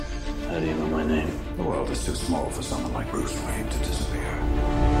How do you know my name? The world is too small for someone like Bruce Wayne to disappear.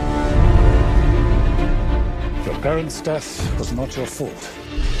 Your parents' death was not your fault.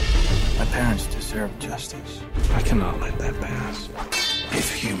 My parents deserve justice. I cannot let that pass.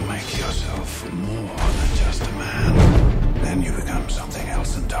 If you make yourself more than just a man, then you become something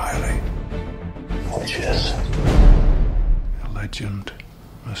else entirely. Which is? A legend,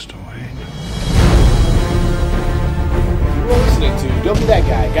 Mr. Wayne. You're listening to Don't Be That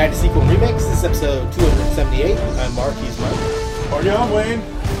Guy, Guide to Sequel and Remix. This is episode 278. I'm Mark, he's Mike. Party on, Wayne.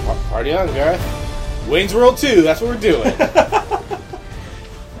 Party on, Gareth. Wayne's World 2, that's what we're doing.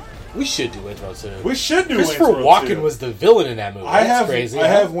 We should do Wayne's World 2. We should do Christopher Wayne's World 2. Walken was the villain in that movie. That's crazy. I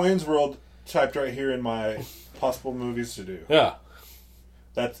have Wayne's World typed right here in my possible movies to do. Yeah.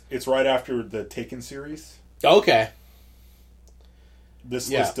 It's right after the Taken series. Okay. This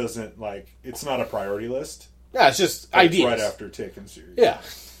list doesn't, it's not a priority list. Yeah, it's just ideas. It's right after Taken series. Yeah.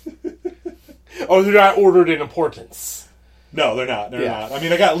 Oh, they're not ordered in importance. No, they're not. They're not. I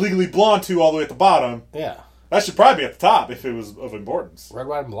mean, I got Legally Blonde 2 all the way at the bottom. Yeah. That should probably be at the top if it was of importance. Red,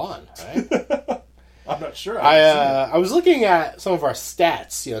 White, and Blonde, right? I'm not sure. I was looking at some of our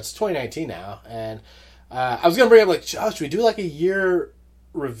stats. You know, it's 2019 now, and I was gonna bring up should we do a year,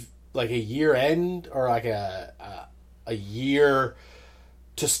 a year end or a year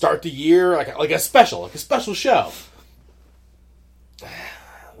to start the year, like a special show.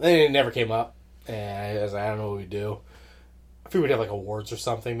 Then it never came up, and I was like, I don't know what we do. I figured we'd have awards or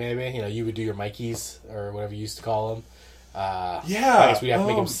something, maybe. You know, you would do your Mikeys or whatever you used to call them. I guess we'd have to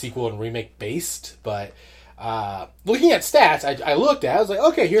make them sequel and remake based. But looking at stats, I looked at it, I was like,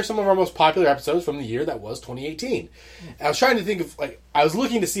 okay, here's some of our most popular episodes from the year that was 2018. And I was trying to think of, I was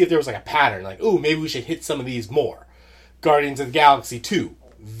looking to see if there was a pattern. Ooh, maybe we should hit some of these more. Guardians of the Galaxy 2,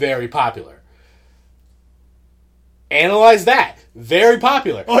 very popular. Analyze that, very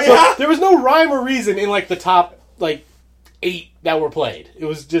popular. Oh, yeah? So there was no rhyme or reason in the top 8 that were played. It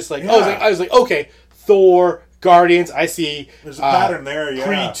was just I was like, okay, Thor, Guardians, I see. There's a pattern there, yeah.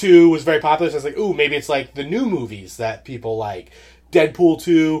 Creed 2 was very popular, so I was like, ooh, maybe it's the new movies that people like. Deadpool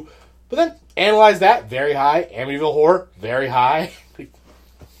 2. But then, analyze that, very high. Amityville Horror, very high.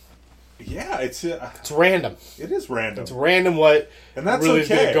 Yeah, it's random. It is random. It's random what and that's really okay. is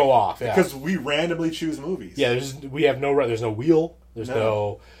going to go off. Yeah. Because we randomly choose movies. Yeah, there's no wheel. There's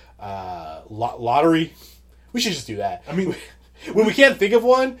no lottery. We should just do that. I mean, when we can't think of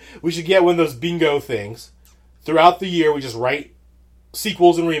one, we should get one of those bingo things. Throughout the year, we just write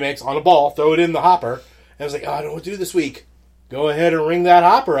sequels and remakes on a ball, throw it in the hopper, and I was like, I don't know what to do this week. Go ahead and ring that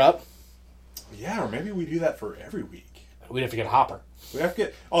hopper up. Yeah, or maybe we do that for every week. We'd have to get a hopper. We have to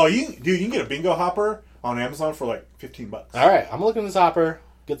get... you can get a bingo hopper on Amazon for $15. All right, I'm looking at this hopper.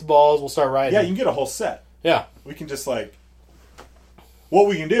 Get the balls. We'll start writing. Yeah, you can get a whole set. Yeah. We can just what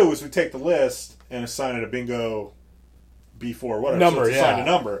we can do is we take the list and assign it a bingo B4, whatever. Number, so it's assigned a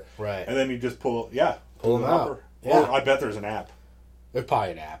number. Right. And then you just pull them the out. hopper. Yeah. Or I bet there's an app. There's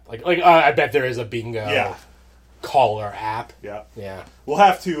probably an app. I bet there is a bingo caller app. Yeah. Yeah. We'll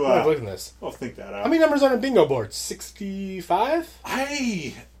have to... look at this. We'll think that out. How many numbers on a bingo board? 65?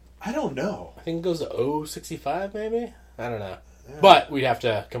 I don't know. I think it goes to 065, maybe? I don't know. Yeah. But we'd have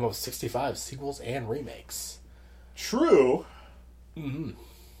to come up with 65 sequels and remakes. True. Mm-hmm.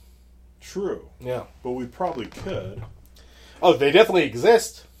 True. Yeah. But we probably could. Oh, they definitely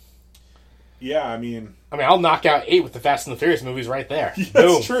exist. Yeah, I mean, I'll knock out 8 with the Fast and the Furious movies right there. Yeah,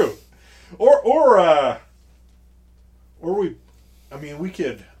 that's true. Or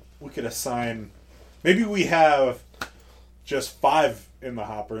we could assign... Maybe we have just 5 in the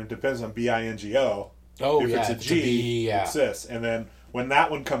hopper, and it depends on BINGO. Oh, if it's a G, it's this. And then when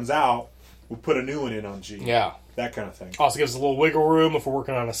that one comes out, we'll put a new one in on G. Yeah. That kind of thing. Also gives us a little wiggle room if we're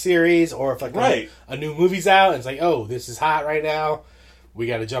working on a series, or if a new movie's out, and it's oh, this is hot right now. We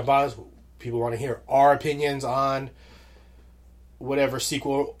got to jump on this. People want to hear our opinions on whatever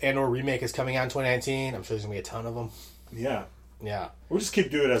sequel and or remake is coming out in 2019. I'm sure there's going to be a ton of them. Yeah. Yeah. We'll just keep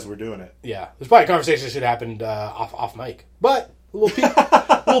doing it as we're doing it. Yeah. There's probably a conversation that should happen off mic. But a little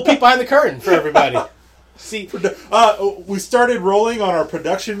peek behind the curtain for everybody. See, we started rolling on our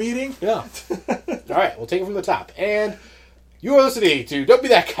production meeting. Yeah. All right, we'll take it from the top. And you are listening to Don't Be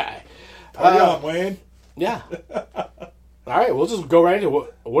That Guy. Party on, Wayne. Yeah. All right, we'll just go right into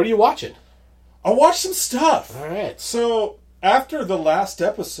what are you watching? I watched some stuff. All right. So after the last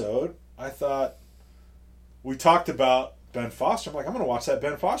episode, I thought we talked about Ben Foster. I'm like, I'm going to watch that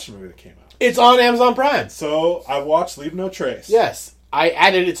Ben Foster movie that came out. It's on Amazon Prime. So I watched Leave No Trace. Yes. I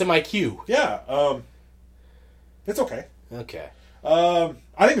added it to my queue. Yeah. It's okay. Okay. I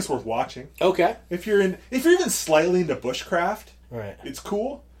think it's worth watching. Okay. If you're even slightly into bushcraft, right, it's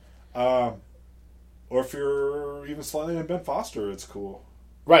cool. Or if you're even slightly into Ben Foster, it's cool.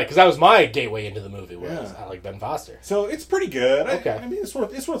 Right, because that was my gateway into the movie. I like Ben Foster. So it's pretty good. Okay. I mean, it's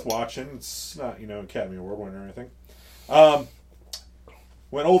worth watching. It's not Academy Award winner or anything.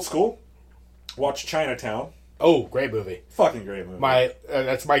 Went old school. Watched Chinatown. Oh, great movie. Fucking great movie.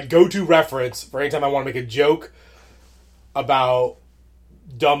 That's my go-to reference for anytime I want to make a joke about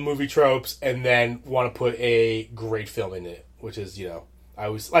dumb movie tropes and then want to put a great film in it, which is, I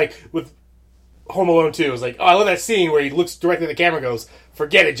was like with Home Alone 2, I was like, oh, I love that scene where he looks directly at the camera and goes,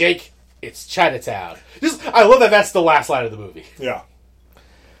 forget it, Jake, it's Chinatown. I love that that's the last line of the movie. Yeah.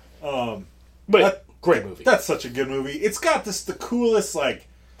 But great movie. That's such a good movie. It's got the coolest, like...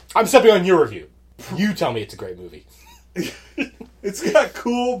 I'm stepping on your review. You tell me it's a great movie. It's got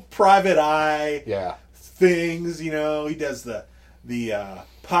cool private eye things, He does the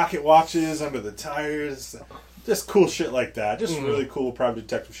pocket watches under the tires. Just cool shit like that. Just really cool private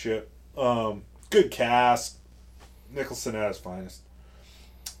detective shit. Good cast. Nicholson at his finest.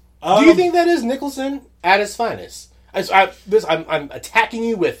 Do you think that is Nicholson at his finest? I'm attacking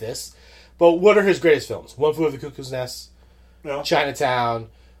you with this, but what are his greatest films? One Flew Over the Cuckoo's Nest, No. Chinatown,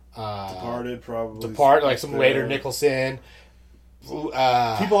 Departed, probably. like some later Nicholson.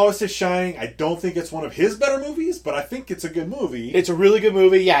 People always say Shining. I don't think it's one of his better movies, but I think it's a good movie. It's a really good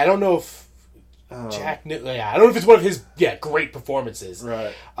movie. Yeah, I don't know if I don't know if it's one of his great performances.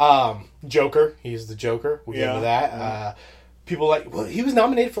 Right. Joker. He's the Joker. We'll get into that. Yeah. People he was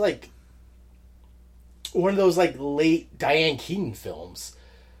nominated for one of those late Diane Keaton films.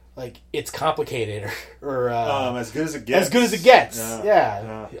 It's Complicated or As Good as It Gets. As Good as It Gets.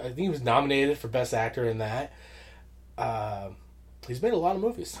 Yeah. I think he was nominated for Best Actor in that. He's made a lot of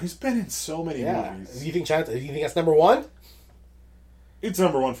movies. He's been in so many movies. Do you think that's number one? It's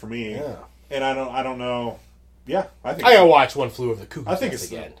number one for me. Yeah. And I don't know. Yeah, I think I gotta watch One Flew Over the Cuckoo's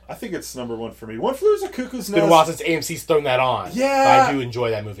Nest again. I think it's number one for me. One Flew Over the Cuckoo's Nest. It's been a while since AMC's thrown that on. Yeah, but I do enjoy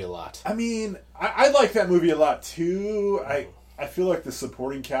that movie a lot. I mean, I like that movie a lot too. I feel like the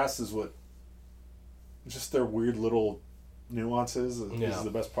supporting cast is what, just their weird little nuances is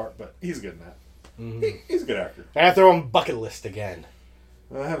the best part. But he's good in that. Mm-hmm. He's a good actor. I have to throw him bucket list again.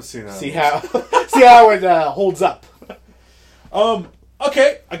 I haven't seen that. See how it holds up.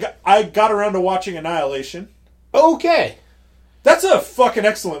 Okay, I got around to watching Annihilation. Okay. That's a fucking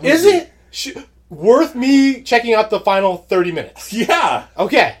excellent movie. Is it? Worth me checking out the final 30 minutes. Yeah.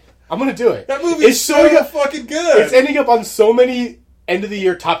 Okay. I'm going to do it. That movie is so fucking good. It's ending up on so many end of the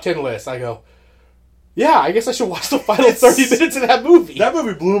year top 10 lists. I go, yeah, I guess I should watch the final 30 minutes of that movie. That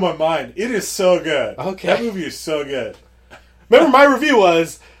movie blew my mind. It is so good. Okay. That movie is so good. Remember, my review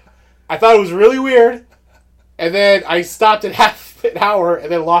was, I thought it was really weird, and then I stopped at half an hour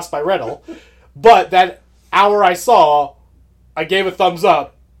and then lost my rental. But that hour I saw, I gave a thumbs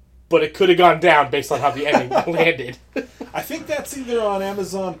up, but it could have gone down based on how the ending landed. I think that's either on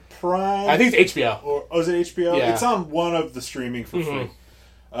Amazon Prime. I think it's HBO. Or is it HBO? Yeah. It's on one of the streaming for free.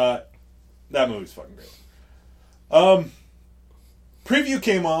 That movie's fucking great. Preview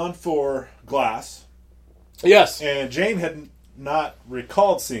came on for Glass. Yes. And Jane had not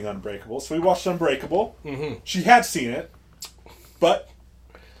recalled seeing Unbreakable, so we watched Unbreakable. Mm-hmm. She had seen it, but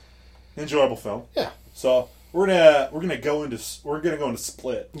enjoyable film. Yeah. So we're gonna go into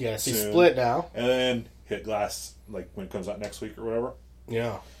Split. Yeah, see soon, Split now, and then hit Glass when it comes out next week or whatever.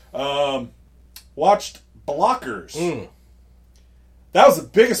 Yeah. Watched Blockers. That was the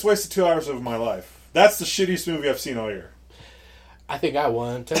biggest waste of 2 hours of my life. That's the shittiest movie I've seen all year. I think I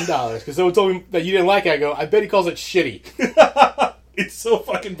won $10 because someone told me that you didn't like it. I go, I bet he calls it shitty. It's so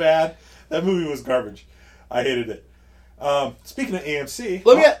fucking bad. That movie was garbage. I hated it. Speaking of AMC,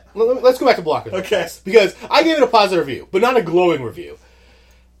 let's go back to Blockers. Okay, because I gave it a positive review, but not a glowing review.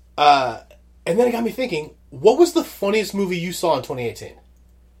 And then it got me thinking, what was the funniest movie you saw in 2018?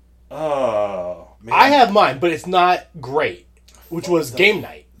 Oh, man. I have mine, but it's not great, which was Game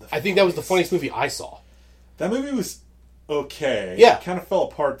Night. I think that was the funniest movie I saw. That movie was okay. Yeah. It kind of fell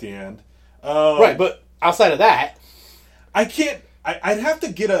apart at the end. Right, but outside of that, I can't. I'd have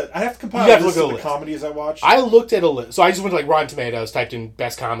to compile a list of the comedies I watched. I looked at a list. So I just went to Rotten Tomatoes, typed in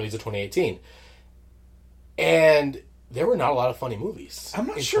best comedies of 2018. And there were not a lot of funny movies. I'm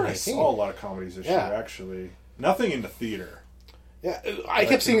not sure I saw a lot of comedies this year, actually. Nothing in the theater. Yeah, I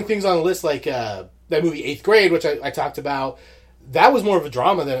kept seeing things on the list like that movie 8th Grade, which I talked about. That was more of a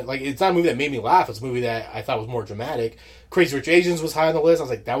drama than, it's not a movie that made me laugh. It's a movie that I thought was more dramatic. Crazy Rich Asians was high on the list. I was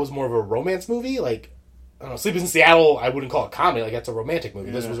like, that was more of a romance movie. I don't know, Sleepless in Seattle, I wouldn't call it comedy. That's a romantic movie.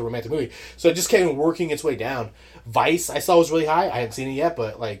 Yeah. This was a romantic movie. So it just came working its way down. Vice, I saw was really high. I hadn't seen it yet,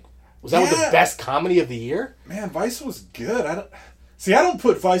 but was that the best comedy of the year? Man, Vice was good. See, I don't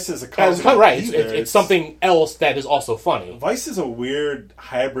put Vice as a comedy. Right. It's something else that is also funny. Vice is a weird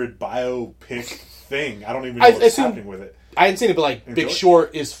hybrid biopic thing. I don't even know what's happening with it. I hadn't seen it, but like Big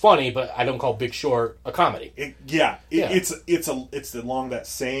Short is funny, but I don't call Big Short a comedy. It's along that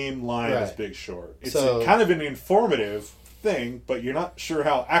same line as Big Short. It's kind of an informative thing, but you're not sure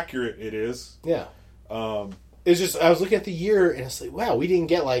how accurate it is. Yeah. It's just, I was looking at the year, and it's like, wow, we didn't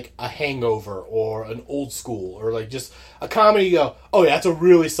get, like, a Hangover or an Old School or, like, just a comedy. You go, oh, yeah, that's a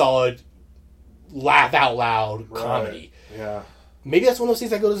really solid, laugh-out-loud comedy. Yeah. Maybe that's one of those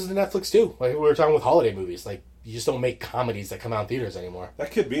things that goes to Netflix, too. Like, we were talking with holiday movies. Like, you just don't make comedies that come out in theaters anymore. That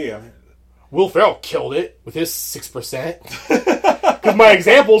could be. I mean, Will Ferrell killed it with his 6%. Because my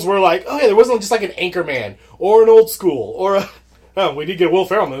examples were like, oh, yeah, there wasn't just, like, an Anchorman or an Old School or a... Oh, we did get a Will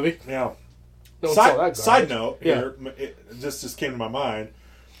Ferrell movie. Yeah. No, side note, here, it just came to my mind.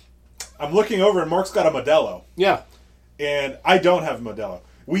 I'm looking over, and Mark's got a Modelo. Yeah. And I don't have a Modelo.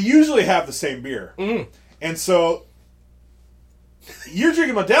 We usually have the same beer. Mm-hmm. And so, you're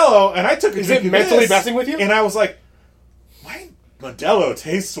drinking Modelo, and I took a drink of this. Is it mentally messing with you? And I was like, my Modelo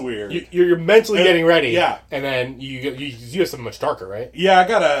tastes weird. You're mentally getting ready. Yeah. And then you have something much darker, right? Yeah, I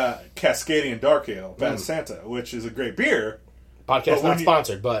got a Cascadian Dark Ale, Bad Santa, which is a great beer. Podcast not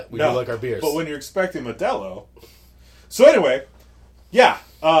sponsored, but we do like our beers. But when you're expecting Modelo... So anyway, yeah,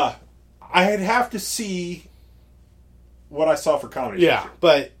 I'd have to see what I saw for comedy. Yeah,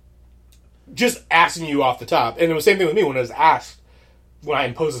 but just asking you off the top, and it was the same thing with me when I was asked, when I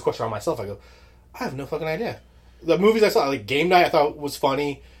imposed this question on myself, I go, I have no fucking idea. The movies I saw, like Game Night, I thought was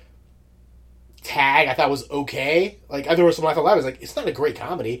funny. Tag, I thought was okay. Like, there was some laugh out loud. I was like, it's not a great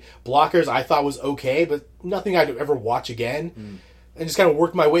comedy. Blockers, I thought was okay, but nothing I'd ever watch again. And just kind of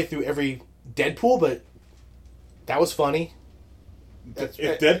worked my way through every Deadpool, but that was funny. If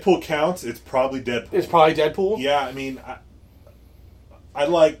Deadpool counts, it's probably Deadpool. It's probably Deadpool? Yeah, I mean, I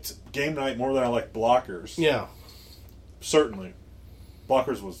liked Game Night more than I liked Blockers. Yeah. Certainly.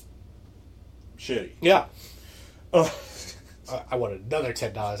 Blockers was shitty. Yeah. I wanted another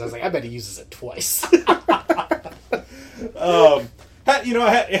 $10. I was like, I bet he uses it twice. It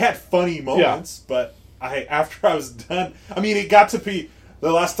had funny moments, but after I was done, I mean, it got to be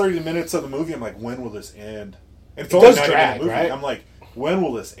the last 30 minutes of the movie. I'm like, when will this end? And it's only 90-minute movie. Right? I'm like, when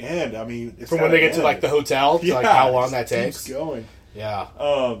will this end? I mean, it's from when they get to like the hotel to like how long that takes. Keeps going. Yeah.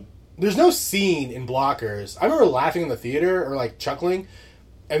 There's no scene in Blockers. I remember laughing in the theater or like chuckling.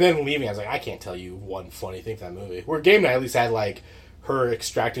 And then leaving, I was like, I can't tell you one funny thing from that movie. Where Game Night at least had, like, her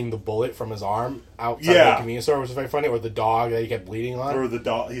extracting the bullet from his arm outside the convenience store, which was very funny. Or the dog that he kept bleeding on. Or the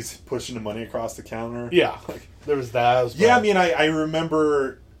dog, he's pushing the money across the counter. Yeah. There was that. Yeah, I mean, I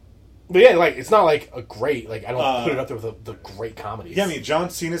remember... But yeah, like, it's not, like, a great... Like, I don't put it up there with the great comedies. Yeah, I mean, John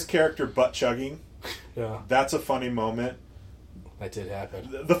Cena's character butt-chugging. Yeah. That's a funny moment. That did happen.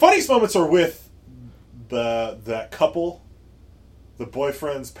 The funniest moments are with that couple... The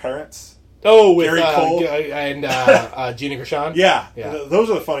boyfriend's parents. Oh, with Gary Cole and Gina Gershon? Yeah.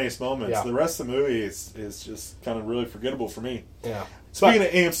 Those are the funniest moments. Yeah. The rest of the movie is just kind of really forgettable for me. Yeah. Speaking of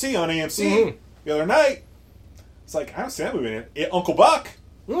AMC, on AMC, the other night, it's like, I haven't seen that movie in Uncle Buck.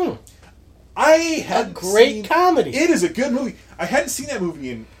 I had a great comedy. It is a good movie. I hadn't seen that movie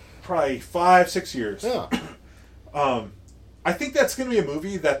in probably 5-6 years. Yeah. I think that's going to be a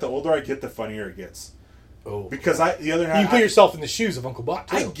movie that the older I get, the funnier it gets. Oh, because the other night you put yourself in the shoes of Uncle Buck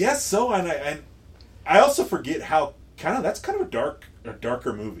too. I guess so, and I also forget how that's kind of a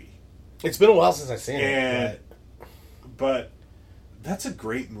darker movie. It's been a while since I've seen it, but that's a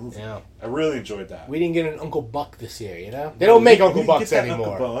great movie. Yeah, I really enjoyed that. We didn't get an Uncle Buck this year, you know. They don't make Uncle Bucks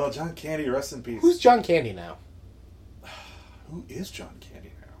anymore. Well, John Candy, rest in peace. Who's John Candy now? Who is John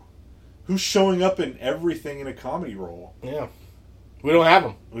Candy now? Who's showing up in everything in a comedy role? Yeah, we don't have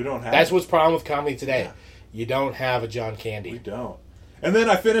him. That's what's the problem with comedy today. Yeah. You don't have a John Candy. We don't. And then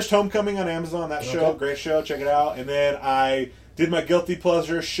I finished Homecoming on Amazon. That show, great show. Check it out. And then I did my guilty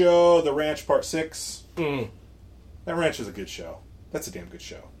pleasure show, The Ranch Part 6. That Ranch is a good show. That's a damn good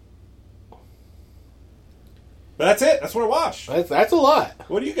show. But that's it. That's what I watched. That's a lot.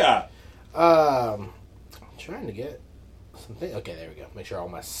 What do you got? I'm trying to get something. Okay, there we go. Make sure all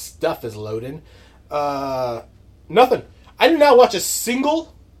my stuff is loading. Nothing. I did not watch a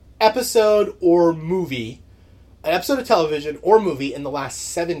single episode or movie, an episode of television or movie in the last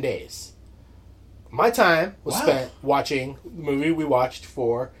 7 days. My time was spent watching the movie we watched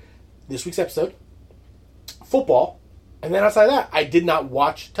for this week's episode, football, and then outside of that, I did not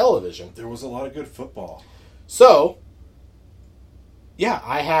watch television. There was a lot of good football. So, yeah,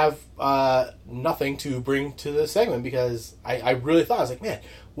 I have nothing to bring to the segment because I really thought, I was like, man,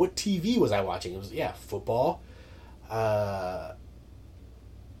 what TV was I watching? It was, football,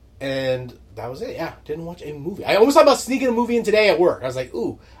 And that was it. Yeah, didn't watch a movie. I almost thought about sneaking a movie in today at work. I was like,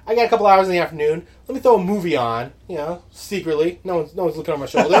 ooh, I got a couple hours in the afternoon. Let me throw a movie on, secretly. No one's looking on my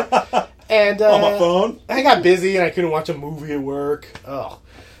shoulder. And on my phone. I got busy and I couldn't watch a movie at work. Oh,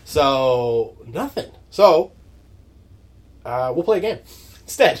 so nothing. So we'll play a game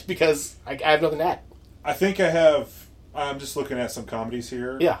instead because I have nothing to add. I think I have. I'm just looking at some comedies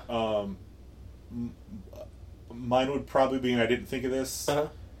here. Yeah. Mine would probably be, and I didn't think of this. Uh-huh.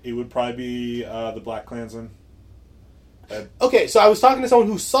 It would probably be the Black Klansman. Okay, so I was talking to someone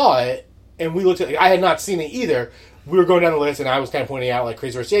who saw it, and we looked at it. I had not seen it either. We were going down the list, and I was kind of pointing out, like,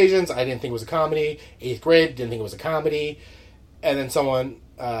 Crazy Rich Asians, I didn't think it was a comedy. Eighth Grade, didn't think it was a comedy. And then someone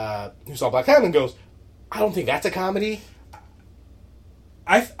who saw Black Klansman goes, I don't think that's a comedy.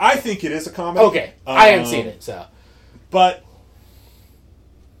 I think it is a comedy. Okay, I haven't seen it, so. But,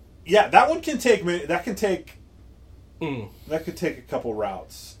 yeah, that one can take... That could take a couple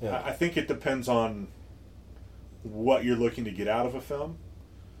routes. Yeah. I think it depends on what you're looking to get out of a film,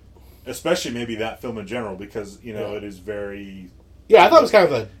 especially maybe that film in general, because it is very. Yeah, I thought it was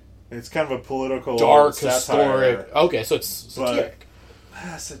kind of it's kind of a political, dark, satire. historic. Okay, so it's satiric.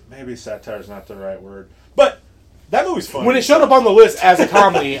 Maybe satire is not the right word, but that movie's funny. When it showed up on the list as a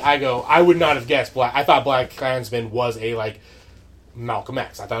comedy, I would not have guessed Black. I thought Black Klansman was a Malcolm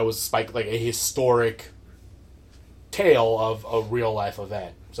X. I thought it was a historic tale of a real life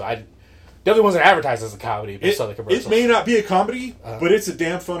event. So I definitely wasn't advertised as a comedy. But it may not be a comedy, but it's a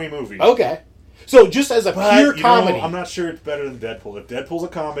damn funny movie. Okay, so just as a pure comedy, I'm not sure it's better than Deadpool. If Deadpool's a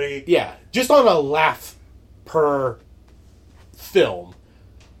comedy, yeah, just on a laugh per film,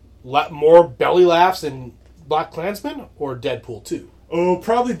 more belly laughs in Black Klansman or Deadpool 2. Oh,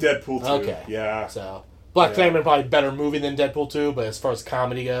 probably Deadpool 2. Okay, yeah. So Black Klansman probably better movie than Deadpool 2, but as far as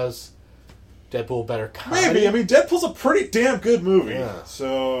comedy goes, Deadpool better comedy. Maybe. I mean, Deadpool's a pretty damn good movie. Yeah.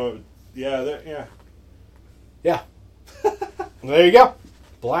 So, yeah. Yeah. There you go.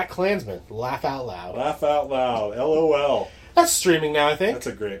 Black Klansman. Laugh out loud. Laugh out loud. LOL. That's streaming now, I think.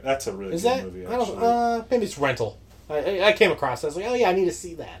 That's a really Is good that? movie, I actually. don't, maybe it's rental. I came across it. I was like, oh yeah, I need to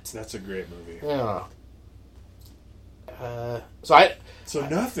see that. That's a great movie. Yeah. So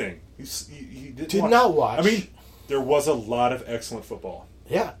nothing. You did not watch. I mean, there was a lot of excellent football.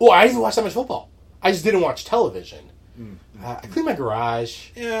 Yeah. Well, I didn't watch that much football. I just didn't watch television. I cleaned my garage.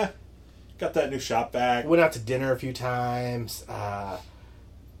 Yeah. Got that new shop back. Went out to dinner a few times. I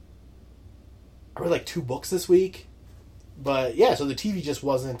read 2 books this week. But yeah, so the TV just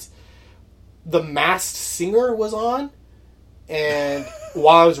wasn't... The Masked Singer was on. And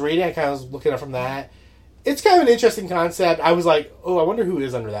while I was reading, I kind of was looking up from that. It's kind of an interesting concept. I was like, oh, I wonder who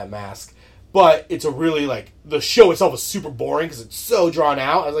is under that mask. But it's a really, the show itself is super boring because it's so drawn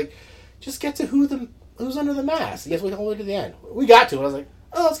out. I was like, just get to who's under the mask. You guys wait all the way to the end. We got to it. I was like,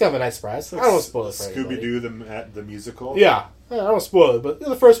 oh, that's kind of a nice surprise. I don't want to spoil it for anybody. Scooby-Doo, the musical. Yeah. I don't want to spoil it. But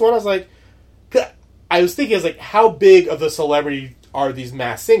the first one, I was like... I was thinking, how big of the celebrity are these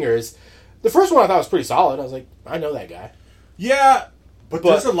masked singers? The first one I thought was pretty solid. I was like, I know that guy. Yeah, but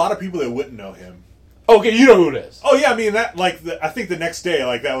there's a lot of people that wouldn't know him. Okay, you know who it is. Oh, yeah, I mean, that, I think the next day,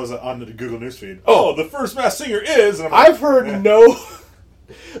 that was on the Google Newsfeed. Oh, the first masked singer is... And I've heard no...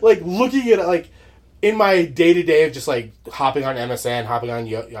 looking at it, in my day-to-day of just, hopping on MSN, hopping on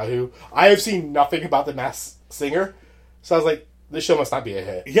Yahoo, I have seen nothing about the masked singer. So I was like, this show must not be a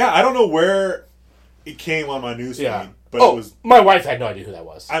hit. Yeah, I don't know where it came on my newsfeed. Yeah. But it was... My wife had no idea who that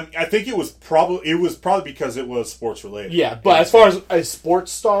was. I think it was probably because it was sports-related. Yeah, but as far as a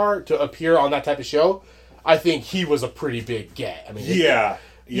sports star to appear on that type of show, I think he was a pretty big get. I mean...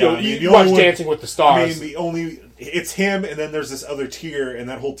 You watch Dancing with the Stars. I mean, it's him, and then there's this other tier, and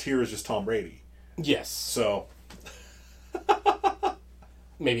that whole tier is just Tom Brady. Yes. So...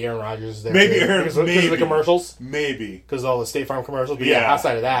 Maybe Aaron Rodgers is there. Because of the commercials. Maybe. Because of all the State Farm commercials. But yeah,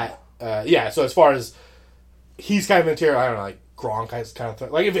 outside of that, so as far as he's kind of material, I don't know, Gronk kind of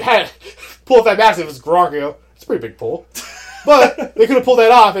thing. If it had pull off that mask, if it was Gronk, it's a pretty big pull. But they could have pulled that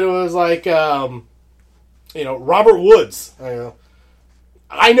off, and it was Robert Woods.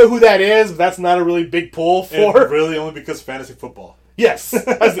 I know who that is, but that's not a really big pull for. And really, only because fantasy football. Yes,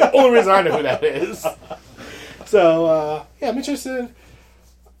 that's the only reason I know who that is. So I'm interested.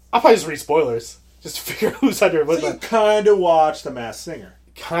 I'll probably just read spoilers just to figure out who's under. So you kind of watch The Masked Singer.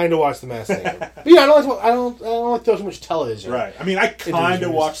 Kind of watch The Masked Singer. But yeah, I don't like to watch too much television. Right. I mean, I kind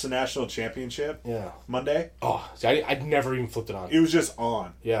of watched the National Championship. Yeah. Monday. Oh, see, I'd never even flipped it on. It was just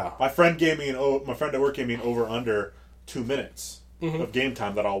on. Yeah. My friend at work gave me an over/under 2 minutes of game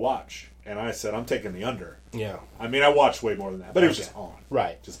time that I'll watch, and I said I'm taking the under. Yeah. I mean, I watched way more than that, but it was just on.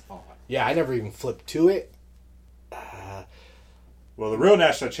 Right. Just on. Yeah, I never even flipped to it. Well, the real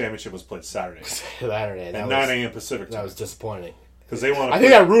national championship was played Saturday. Saturday. At 9 a.m. Pacific time. That was disappointing. Because they want I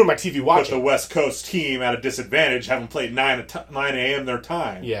think that ruined my TV watching. Put the West Coast team at a disadvantage, having played 9 a.m. their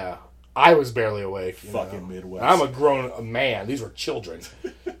time. Yeah. I was barely awake. Fucking Midwest. I'm a grown man. These were children.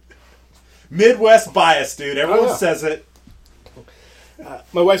 Midwest bias, dude. Everyone says it.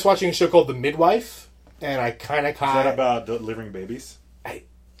 My wife's watching a show called The Midwife, and I kind of caught... Is that about delivering babies? I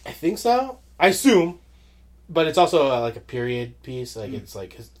think so. I assume. But it's also like a period piece. Like it's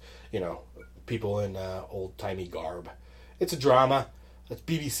like, people in old-timey garb. It's a drama. It's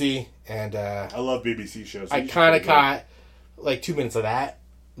BBC, and... I love BBC shows. I kind of caught like 2 minutes of that.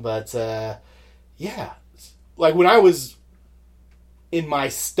 But, yeah. Like when I was in my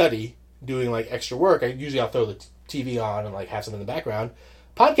study doing like extra work, I'll throw the TV on and like have some in the background.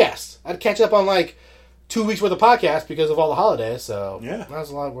 Podcasts. I'd catch up on like 2 weeks worth of podcasts because of all the holidays. So yeah, that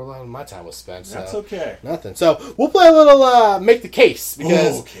was a lot where a lot of my time was spent. So that's okay. Nothing. So we'll play a little Make the Case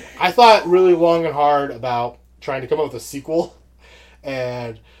because I thought really long and hard about trying to come up with a sequel,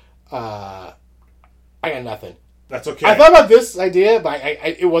 and I got nothing. That's okay. I thought about this idea, but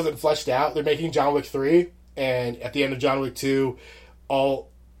it wasn't fleshed out. They're making John Wick 3, and at the end of John Wick 2,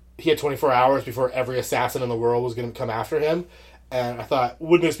 he had 24 hours before every assassin in the world was going to come after him. And I thought,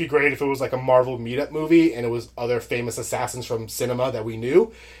 wouldn't this be great if it was like a Marvel meetup movie and it was other famous assassins from cinema that we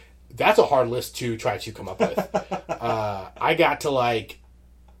knew? That's a hard list to try to come up with. I got to like...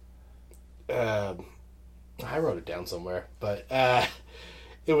 I wrote it down somewhere, but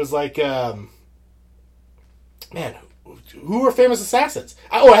it was like... man, who are famous assassins?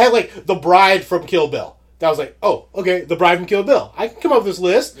 I had like The Bride from Kill Bill. That was like, oh, okay, The Bride from Kill Bill. I can come up with this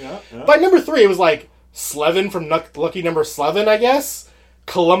list. Yeah. By number 3, it was like Slevin from Lucky Number Slevin, I guess.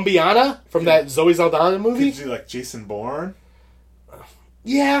 Columbiana from that Zoe Saldana movie. Could you like Jason Bourne?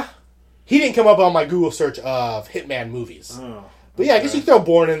 Yeah. He didn't come up on my Google search of Hitman movies. Oh, but yeah, I guess you throw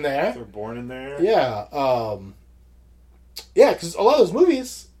Bourne in there. Throw Bourne in there? Yeah. Yeah, because a lot of those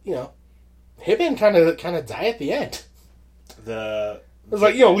movies, Hitman kind of die at the end. It was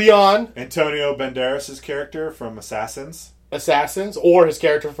like, Leon. Antonio Banderas' character from Assassins, or his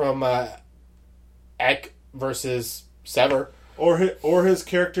character from Ek versus Sever. Or his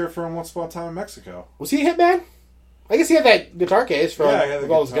character from Once Upon a Time in Mexico. Was he a Hitman? I guess he had that guitar case from with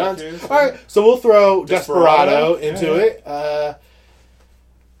all his guns. Case, all right, so we'll throw Desperado into it.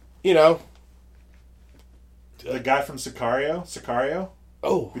 The guy from Sicario.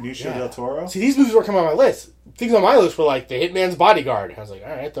 Oh, Benicio del Toro. See, these movies were coming on my list. Things on my list were like The Hitman's Bodyguard. I was like,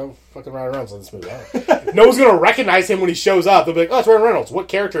 all right, don't fucking Ryan Reynolds in this movie. Right. No one's going to recognize him when he shows up. They'll be like, oh, it's Ryan Reynolds. What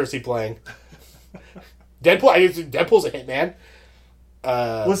character is he playing? Deadpool's a hitman.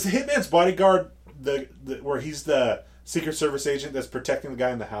 Was The Hitman's Bodyguard the where he's the Secret Service agent that's protecting the guy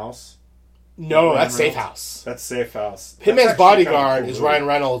in the house? No, that's Safe House. That's Safe House. Hitman's Bodyguard is Ryan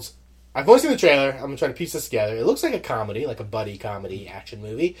Reynolds. I've only seen the trailer. I'm going to try to piece this together. It looks like a comedy, like a buddy comedy action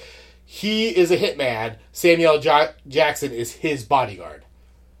movie. He is a hitman. Samuel Jackson is his bodyguard.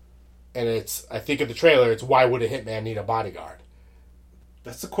 And I think in the trailer, it's why would a hitman need a bodyguard?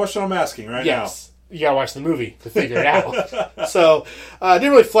 That's the question I'm asking right now. Yes. You got to watch the movie to figure it out. So, I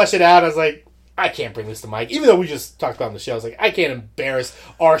didn't really flesh it out. I was like, I can't bring this to Mike. Even though we just talked about it on the show, I was like, I can't embarrass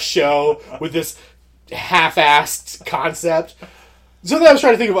our show with this half-assed concept. So then I was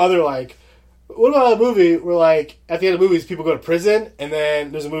trying to think of other, like, what about a movie where, like, at the end of movies, people go to prison, and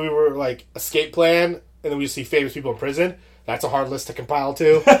then there's a movie where, like, escape plan, and then we just see famous people in prison? That's a hard list to compile,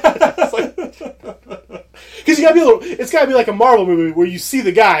 too. Because it's gotta be like a Marvel movie where you see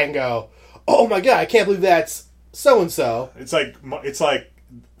the guy and go, oh my god, I can't believe that's so-and-so. It's like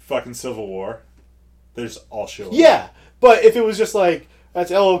fucking Civil War. There's all show. Yeah, but if it was just like,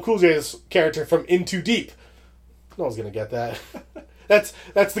 that's LL Cool J's character from In Too Deep, no one's gonna get that. That's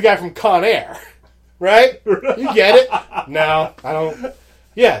the guy from Con Air, right? You get it? No, I don't.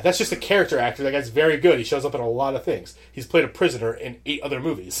 Yeah, that's just a character actor. That guy's very good. He shows up in a lot of things. He's played a prisoner in 8 other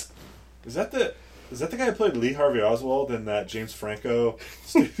movies. Is that the guy who played Lee Harvey Oswald in that James Franco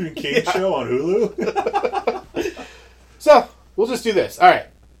Stephen King show on Hulu? So, we'll just do this. All right.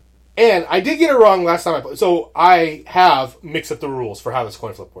 And I did get it wrong last time I played. So, I have mixed up the rules for how this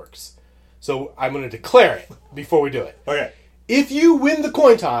coin flip works. So, I'm going to declare it before we do it. Okay. If you win the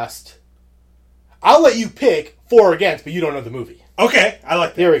coin toss, I'll let you pick for or against, but you don't know the movie. Okay, I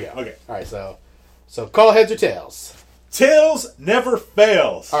like that. Here we go. Okay. All right, so call heads or tails. Tails never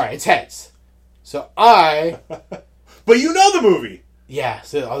fails. All right, it's heads. So But you know the movie. Yeah,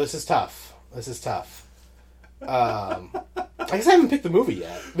 so this is tough. I guess I haven't picked the movie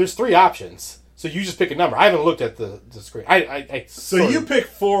yet. There's 3 options. So you just pick a number. I haven't looked at the screen. So you pick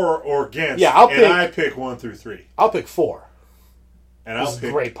for or against. Yeah, I pick 1 through 3. I'll pick 4. And this I'll is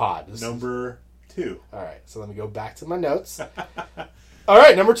pick great pod. number 2. All right, so let me go back to my notes. All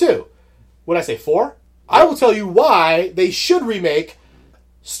right, number 2. What did I say, 4? I will tell you why they should remake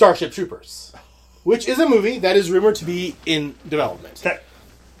Starship Troopers, which is a movie that is rumored to be in development. Okay.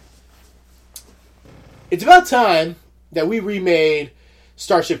 It's about time that we remade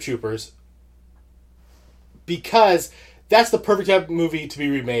Starship Troopers because that's the perfect type of movie to be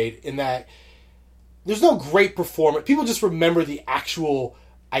remade in that there's no great performance. People just remember the actual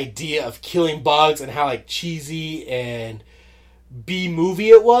idea of killing bugs and how like cheesy and B-movie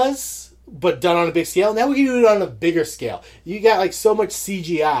it was, but done on a big scale. Now we can do it on a bigger scale. You got like so much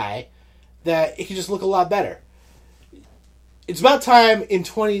CGI that it can just look a lot better. It's about time in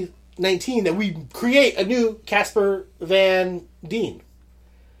 2019 that we create a new Casper Van Dien.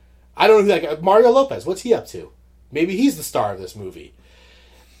 I don't know who that guy, Mario Lopez, what's he up to? Maybe he's the star of this movie.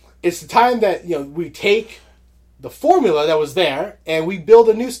 It's the time that, you know, we take the formula that was there and we build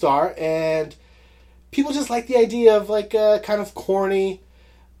a new star, and people just like the idea of like kind of corny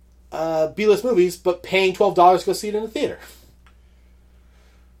B-list movies, but paying $12 to go see it in the theater.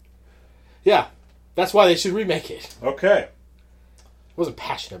 Yeah, that's why they should remake it. Okay. I wasn't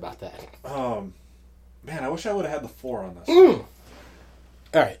passionate about that. Man, I wish I would have had the 4 on this.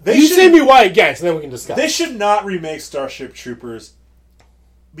 All right, you say me why against, and then we can discuss. They should not remake Starship Troopers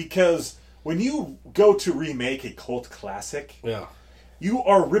because when you go to remake a cult classic, you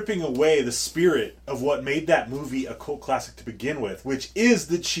are ripping away the spirit of what made that movie a cult classic to begin with, which is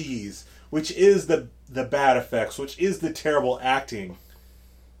the cheese, which is the bad effects, which is the terrible acting.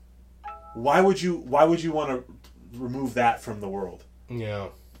 Why would you want to remove that from the world? Yeah.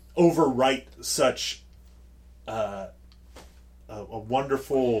 Overwrite such a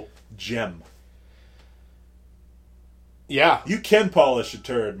wonderful gem. Yeah. You can polish a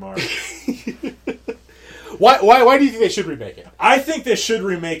turd, Mark. Why do you think they should remake it? I think they should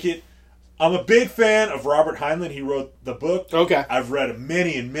remake it. I'm a big fan of Robert Heinlein. He wrote the book. Okay. I've read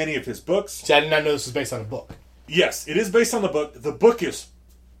many and many of his books. See, I did not know this was based on a book. Yes, it is based on the book. The book is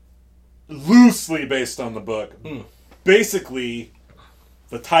loosely based on the book. Basically,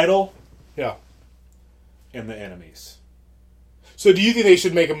 the title and the enemies. So do you think they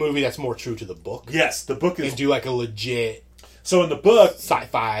should make a movie that's more true to the book? Yes, the book is... And do like a legit... So in the book...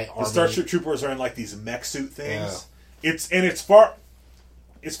 Sci-fi army. The Starship Troopers are in like these mech suit things. Yeah. It's far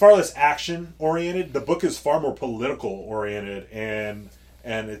less action-oriented. The book is far more political-oriented, and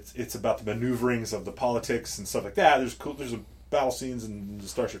it's about the maneuverings of the politics and stuff like that. There's a battle scenes and the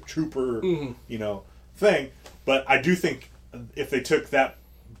Starship Trooper, thing. But I do think if they took that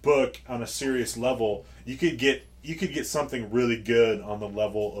book on a serious level, you could get something really good on the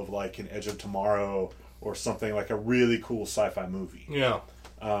level of like an Edge of Tomorrow or something like a really cool sci-fi movie. Yeah.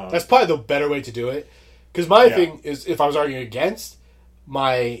 That's probably the better way to do it. Because my thing is, if I was arguing against,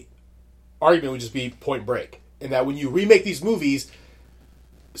 my argument would just be Point Break. In that when you remake these movies,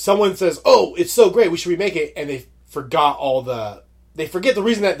 someone says, oh, it's so great, we should remake it, and they forget the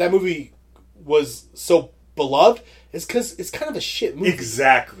reason that movie was so beloved is because it's kind of a shit movie.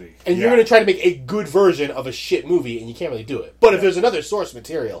 Exactly. And you're going to try to make a good version of a shit movie, and you can't really do it. But if there's another source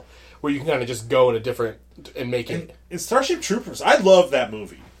material where you can kind of just go in a different and make it. In Starship Troopers, I love that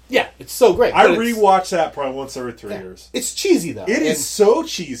movie. Yeah, it's so great. I rewatch that probably once every 3 years. It's cheesy though. It is so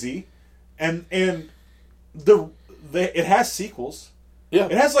cheesy, and it has sequels. Yeah,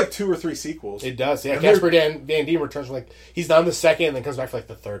 it has like 2 or 3 sequels. It does. Yeah, Casper Van Dien returns for he's not in the second, and then comes back for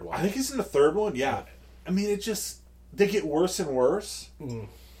the third one. I think he's in the third one. Yeah, I mean they get worse and worse.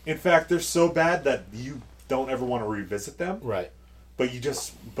 In fact, they're so bad that you don't ever want to revisit them. Right.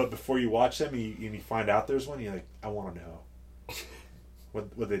 But before you watch them, and you find out there's one, you're like, I want to know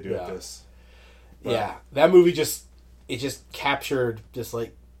what they do with this. But, yeah, that movie just captured just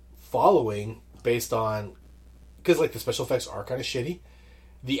like following based on because like the special effects are kind of shitty.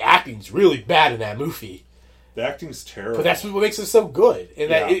 The acting's really bad in that movie. The acting's terrible, but that's what makes it so good.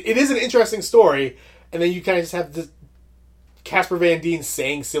 And that it is an interesting story. And then you kind of just have this Casper Van Dien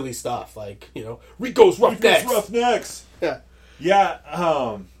saying silly stuff like Rico's Roughnecks. Yeah.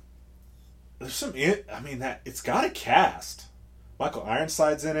 There's some. It's got a cast. Michael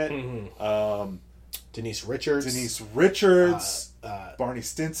Ironside's in it. Mm-hmm. Denise Richards. Barney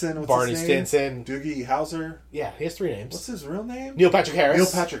Stinson. Stinson. Doogie Howser. Yeah, he has 3 names. What's his real name? Neil Patrick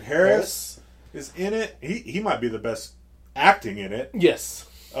Harris is in it. He might be the best acting in it. Yes.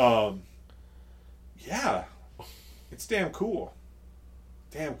 Yeah. It's damn cool.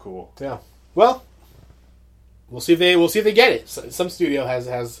 Damn cool. Yeah. Well, we'll see if they get it. Some studio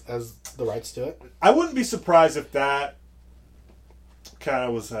has the rights to it. I wouldn't be surprised if that kind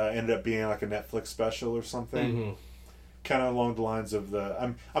of was ended up being like a Netflix special or something. kind of along the lines of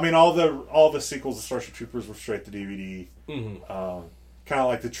the. I mean, all the sequels of Starship Troopers were straight to DVD. Mm-hmm. Kind of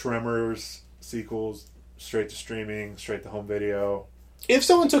like the Tremors sequels, straight to streaming, straight to home video. If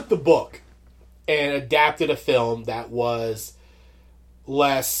someone took the book and adapted a film that was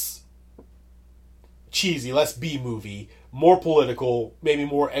less cheesy, less B-movie, more political, maybe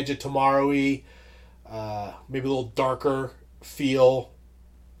more Edge of Tomorrow-y, maybe a little darker feel,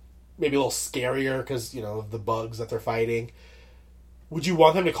 maybe a little scarier because, the bugs that they're fighting, would you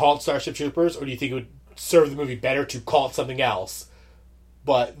want them to call it Starship Troopers, or do you think it would serve the movie better to call it something else?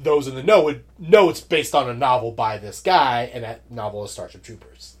 But those in the know would know it's based on a novel by this guy, and that novel is Starship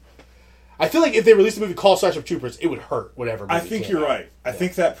Troopers. I feel like if they released a movie called Starship Troopers, it would hurt whatever movie I think you're right. I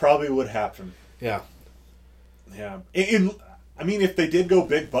think that probably would happen. Yeah. Yeah. I mean, if they did go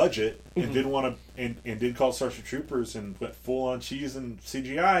big budget and did want to and did call Starship Troopers and went full on cheese and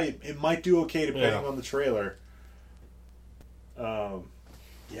CGI, it might do okay depending on the trailer.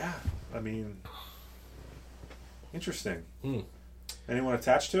 Yeah. I mean, interesting. Anyone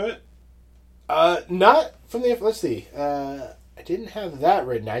attached to it? Not from the. Let's see. I didn't have that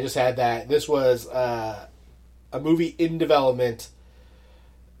written. I just had that this was a movie in development.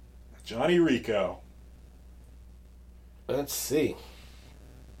 Johnny Rico. Let's see.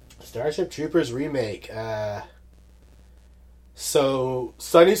 Starship Troopers remake. So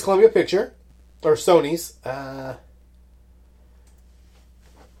Sony's Columbia Picture, or Sony's.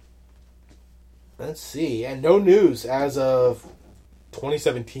 Let's see, and no news as of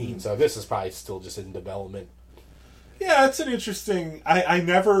 2017. So this is probably still just in development. Yeah, it's an interesting. I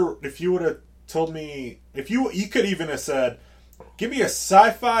never. If you would have told me, if you could even have said, give me a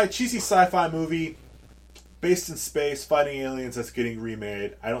cheesy sci-fi movie based in space fighting aliens that's getting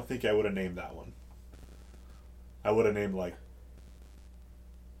remade, I don't think I would have named that one. I would have named like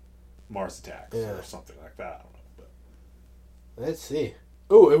Mars Attacks or something like that. I don't know. But let's see.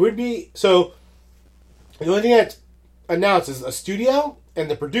 Oh, it would be so. The only thing that's announced is a studio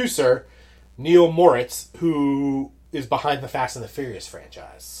and the producer, Neil Moritz, who is behind the Fast and the Furious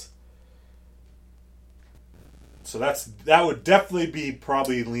franchise. So that would definitely be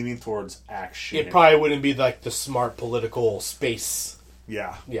probably leaning towards action. It probably wouldn't be like the smart political space.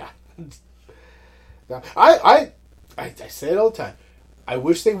 Yeah. Yeah. I say it all the time. I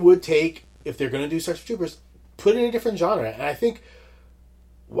wish they would take, if they're going to do Starship Troopers, put it in a different genre. And I think,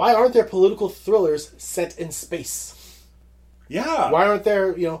 why aren't there political thrillers set in space? Yeah. Why aren't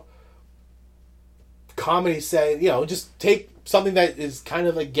there, comedies set, just take something that is kind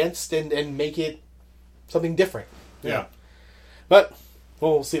of against and make it something different. Yeah. But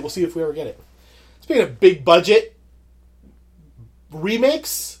we'll see. We'll see if we ever get it. Speaking of big budget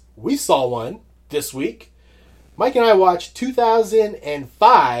remakes, we saw one this week. Mike and I watched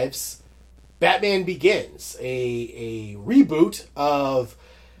 2005's Batman Begins, a reboot of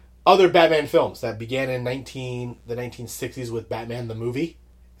other Batman films that began in the 1960s with Batman the movie.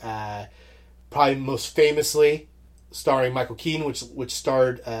 Probably most famously starring Michael Keaton, which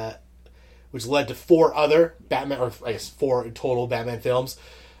led to 4 other Batman, or I guess 4 total Batman films.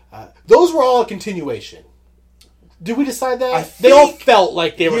 Those were all a continuation. Did we decide that? They all felt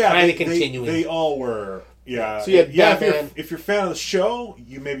like they were kind of continuing. They all were. Yeah. So you had Batman. If you're a fan of the show,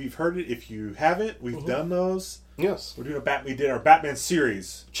 you've heard it. If you haven't, we've done those. Yes. We're doing we did our Batman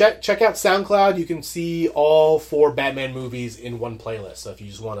series. Check out SoundCloud. You can see all 4 Batman movies in one playlist. So if you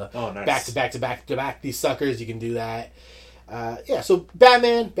just want to back to back these suckers, you can do that. So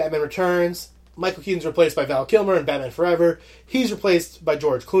Batman Returns. Michael Keaton's replaced by Val Kilmer in Batman Forever. He's replaced by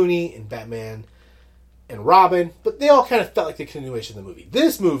George Clooney in Batman and Robin. But they all kind of felt like the continuation of the movie.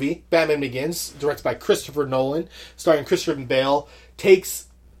 This movie, Batman Begins, directed by Christopher Nolan, starring Christian Bale, takes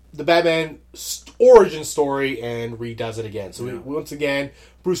the Batman origin story and redoes it again. So once again,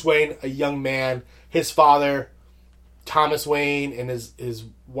 Bruce Wayne, a young man, his father, Thomas Wayne, and his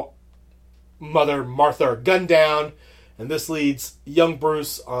mother, Martha, are gunned down. And this leads young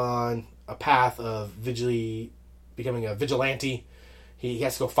Bruce on a path of becoming a vigilante. He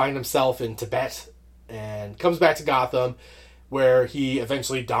has to go find himself in Tibet and comes back to Gotham, where he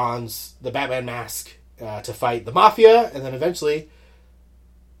eventually dons the Batman mask to fight the Mafia, and then eventually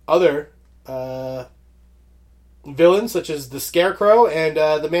other villains, such as the Scarecrow and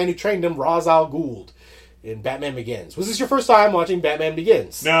the man who trained him, Ra's al Ghul, in Batman Begins. Was this your first time watching Batman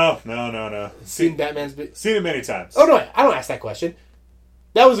Begins? No. Seen it many times. Oh, no, I don't ask that question.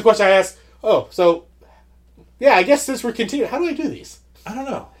 That was the question I asked. Oh, so, yeah, I guess since we're continuing, how do I do these? I don't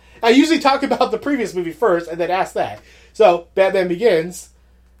know. I usually talk about the previous movie first and then ask that. So, Batman Begins,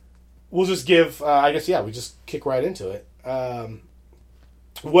 we'll just give, we just kick right into it.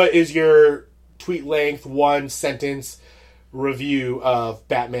 What is your tweet length, 1 sentence review of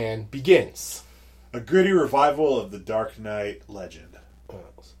Batman Begins. A gritty revival of the Dark Knight legend.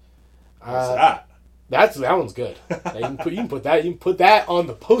 What's that? That one's good. You can put that on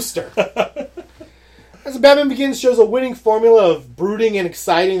the poster. As Batman Begins shows a winning formula of brooding and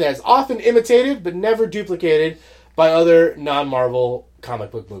exciting that is often imitated but never duplicated by other non-Marvel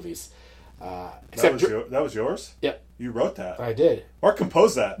comic book movies. That was yours? Yep. You wrote that. I did. Or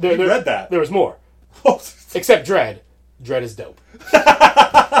composed that. You read that. There was more. Except Dredd. Dredd is dope.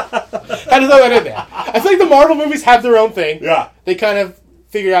 Had to throw that in there. I feel like the Marvel movies have their own thing. Yeah. They kind of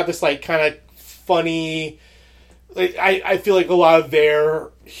figured out this like kind of funny... Like, I feel like a lot of their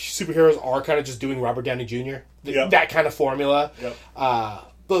superheroes are kind of just doing Robert Downey Jr. That kind of formula. Yep.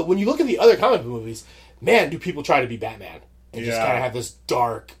 But when you look at the other comic book movies, man, do people try to be Batman. And just kind of have this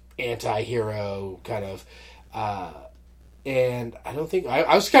dark anti-hero kind of... and I don't think...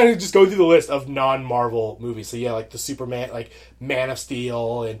 I was kind of just going through the list of non-Marvel movies. So yeah, like the Superman, like Man of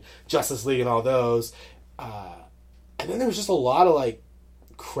Steel and Justice League and all those. And then there was just a lot of like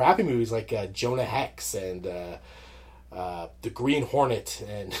crappy movies like Jonah Hex and The Green Hornet.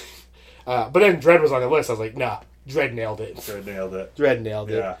 And but then Dredd was on the list. I was like, nah, Dredd nailed it. Dredd nailed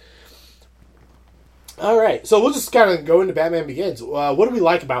it. Yeah. All right, so we'll just kind of go into Batman Begins. What do we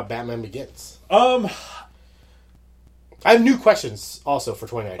like about Batman Begins? I have new questions also for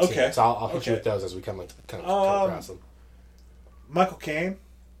 2019. Okay. So I'll hit you with those as we come across them. Michael Caine.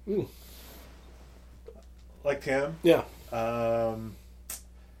 Liked him. Yeah. I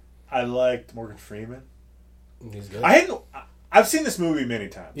liked Morgan Freeman. He's good. I've seen this movie many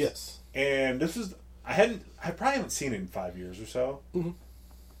times. Yes. And this was I probably haven't seen it in 5 years or so. Mm-hmm.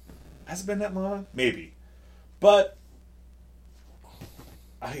 Has it been that long? Maybe. But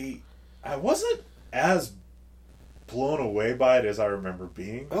I wasn't as blown away by it as I remember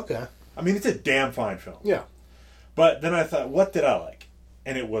being. Okay. I mean, it's a damn fine film. Yeah. But then I thought, what did I like?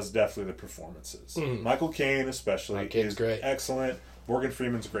 And it was definitely the performances. Mm-hmm. Michael Caine especially is great. Excellent. Morgan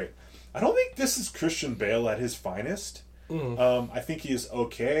Freeman's great. I don't think this is Christian Bale at his finest. Mm-hmm. I think he is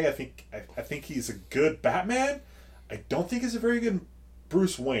okay. I think he's a good Batman. I don't think he's a very good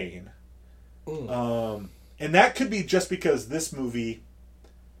Bruce Wayne. And that could be just because this movie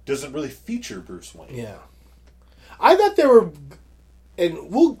doesn't really feature Bruce Wayne. Yeah. I thought there were...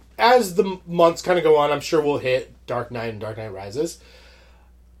 And we'll, as the months kind of go on, I'm sure we'll hit Dark Knight and Dark Knight Rises.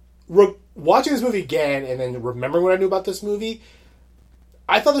 Watching this movie again and then remembering what I knew about this movie,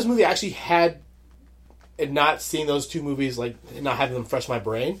 I thought this movie actually had... And not seeing those two movies, like, not having them fresh in my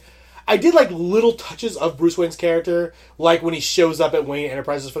brain... I did like little touches of Bruce Wayne's character, like when he shows up at Wayne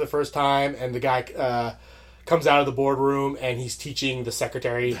Enterprises for the first time, and the guy comes out of the boardroom and he's teaching the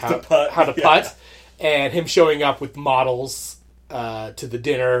secretary how to putt, and him showing up with models to the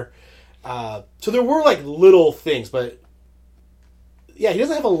dinner. So there were like little things, but yeah, he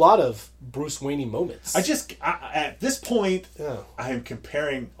doesn't have a lot of Bruce Wayne moments. At this point, I am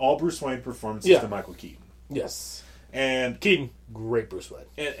comparing all Bruce Wayne performances to Michael Keaton. Yes. And Keaton, great Bruce Wayne.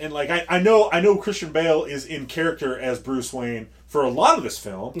 And like I know Christian Bale is in character as Bruce Wayne for a lot of this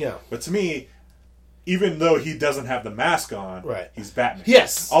film. Yeah. But to me, even though he doesn't have the mask on, he's Batman.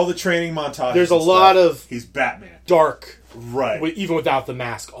 Yes. All the training montages. There's a lot of he's Batman. Dark. Right. Even without the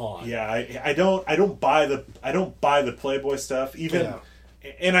mask on. Yeah, I don't buy the Playboy stuff even,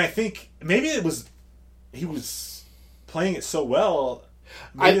 and I think maybe he was playing it so well.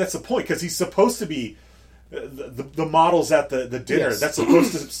 Maybe that's the point because he's supposed to be. The models at the dinner, that's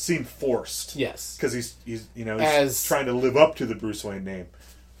supposed to seem forced. Yes. Because he's trying to live up to the Bruce Wayne name.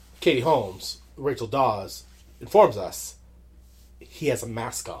 Katie Holmes, Rachel Dawes, informs us he has a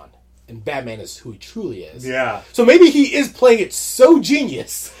mask on. And Batman is who he truly is. Yeah. So maybe he is playing it so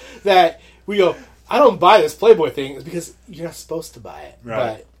genius that we go, I don't buy this Playboy thing. It's because you're not supposed to buy it. Right.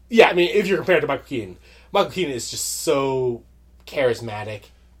 But yeah, I mean, if you're compared to Michael Keaton is just so charismatic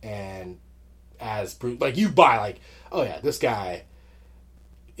and... as Bruce, like you buy, like, oh yeah, this guy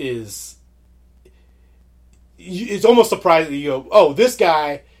is. It's almost surprising that you go, oh, this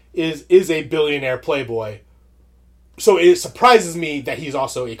guy is a billionaire playboy. So it surprises me that he's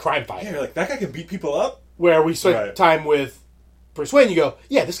also a crime fighter. Yeah, you're like that guy can beat people up. Where we spent time with Bruce Wayne, you go,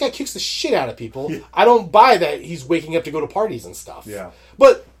 yeah, this guy kicks the shit out of people. Yeah. I don't buy that he's waking up to go to parties and stuff. Yeah,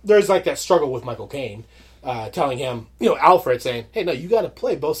 but there's like that struggle with Michael Caine, telling him, Alfred saying, hey, no, you got to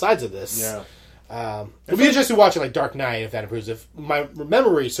play both sides of this. Yeah. It'll be interesting watching like Dark Knight if that improves. If my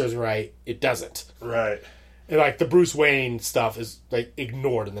memory serves me right, it doesn't. Right. And like the Bruce Wayne stuff is like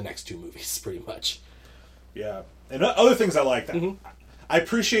ignored in the next two movies, pretty much. Yeah, and other things I like that. Mm-hmm. I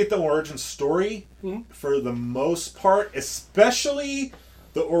appreciate the origin story for the most part, especially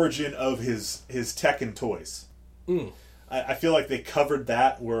the origin of his tech and toys. I feel like they covered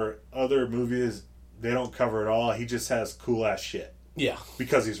that where other movies, they don't cover it all. He just has cool ass shit. Yeah.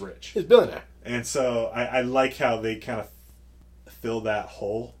 Because he's rich. He's a billionaire. And so I like how they kind of fill that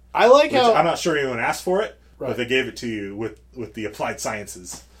hole. I like how... I'm not sure anyone asked for it, right. but they gave it to you with the applied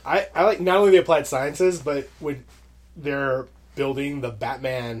sciences. I like not only the applied sciences, but when they're building the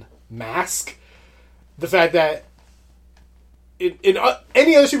Batman mask, the fact that in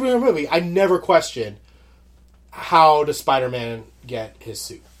any other superhero movie, I never question how does Spider-Man get his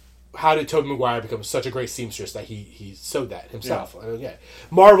suit? How did Tobey Maguire become such a great seamstress that he sewed that himself? Yeah.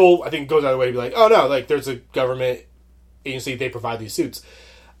 Marvel, I think, goes out of the way to be like, oh no, like there's a government agency, they provide these suits.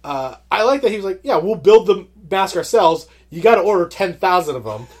 I like that he was like, yeah, we'll build the mask ourselves. You got to order 10,000 of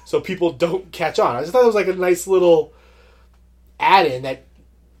them so people don't catch on. I just thought it was like a nice little add-in that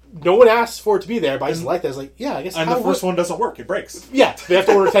no one asked for it to be there, but I just like that. I was like, yeah, I guess. And the first one doesn't work; it breaks. Yeah, they have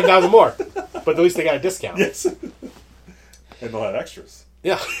to order 10,000 more, but at least they got a discount. Yes, and they'll have extras.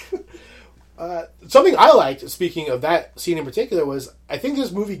 Yeah. Something I liked, speaking of that scene in particular, was I think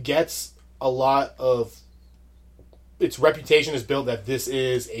this movie gets a lot of its reputation is built that this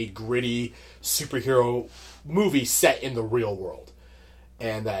is a gritty superhero movie set in the real world.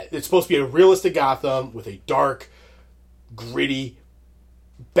 And that it's supposed to be a realistic Gotham with a dark, gritty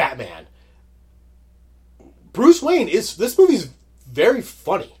Batman. Bruce Wayne this movie's very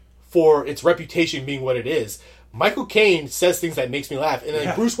funny for its reputation being what it is. Michael Caine says things that makes me laugh. And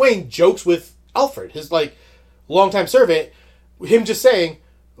then Bruce Wayne jokes with Alfred, his longtime servant, him just saying,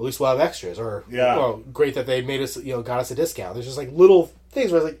 at least we'll have extras, or well, great that they made us, got us a discount. There's just little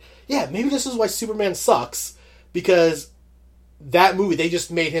things where I was like, yeah, maybe this is why Superman sucks, because that movie, they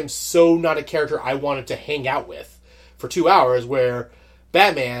just made him so not a character I wanted to hang out with for 2 hours, where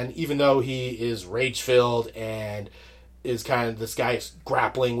Batman, even though he is rage-filled and is kind of this guy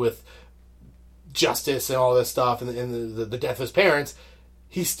grappling with justice and all this stuff and the death of his parents,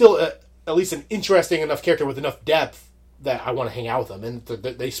 he's still at least an interesting enough character with enough depth that I want to hang out with him. And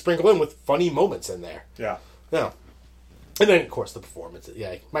they sprinkle in with funny moments in there. Yeah. Yeah. And then, of course, the performance.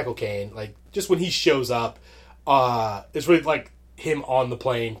 Yeah, Michael Caine, just when he shows up, it's really like him on the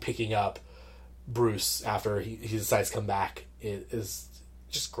plane picking up Bruce after he decides to come back. It is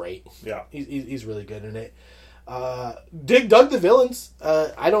just great. Yeah. He's really good in it. Dug the villains.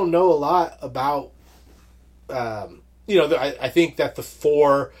 I don't know a lot about, I think that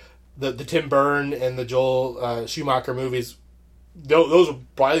the Tim Burton and the Joel Schumacher movies, those will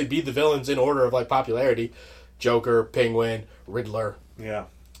probably be the villains in order of popularity. Joker, Penguin, Riddler. Yeah.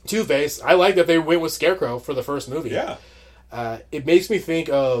 Two-Face. I like that they went with Scarecrow for the first movie. Yeah. It makes me think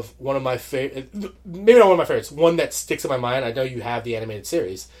of one of my favorite, maybe not one of my favorites, one that sticks in my mind. I know you have the animated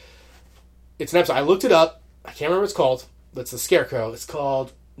series. It's an episode. I looked it up. I can't remember what it's called. But it's the Scarecrow. It's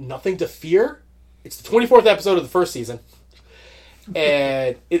called Nothing to Fear. It's the 24th episode of the first season.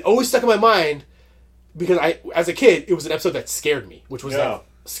 And it always stuck in my mind because as a kid, it was an episode that scared me, which was that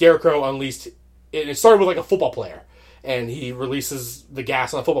Scarecrow unleashed. It started with a football player, and he releases the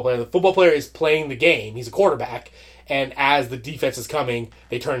gas on a football player. The football player is playing the game. He's a quarterback, and as the defense is coming,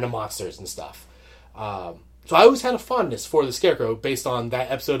 they turn into monsters and stuff. So I always had a fondness for the Scarecrow based on that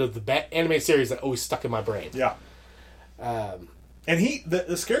episode of the animated series that always stuck in my brain. Yeah. And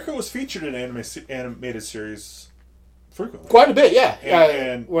the Scarecrow was featured in animated series frequently. Quite a bit, yeah.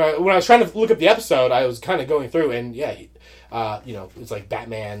 And when I was trying to look up the episode, I was kind of going through, and it's like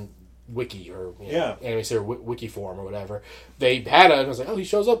Batman Wiki or animated series Wiki form or whatever. They had it, and I was like, oh, he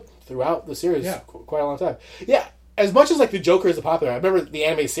shows up throughout the series quite a long time. Yeah, as much as the Joker is the popular, I remember the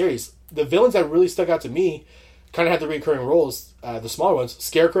animated series, the villains that really stuck out to me kind of had the recurring roles, the smaller ones,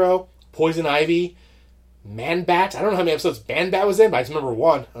 Scarecrow, Poison Ivy, Man-Bat. I don't know how many episodes Man-Bat was in, but I just remember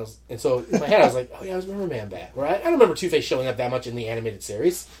one. And so in my head, I was like, oh yeah, I remember Man-Bat. Right? I don't remember Two-Face showing up that much in the animated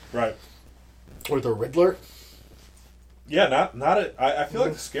series. Right. Or the Riddler. Yeah, I feel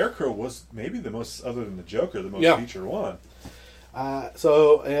like the Scarecrow was maybe the most, other than the Joker, the most featured one.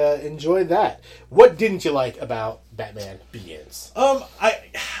 So enjoy that. What didn't you like about Batman Begins?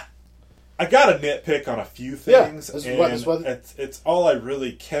 I got a nitpick on a few things, and it's all I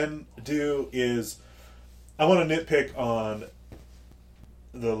really can do is I want to nitpick on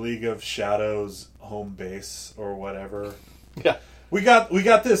the League of Shadows home base or whatever. Yeah, we got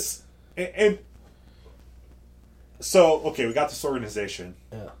this, and so okay, we got this organization,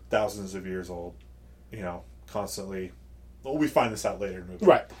 thousands of years old, constantly. Well, we find this out later in the movie,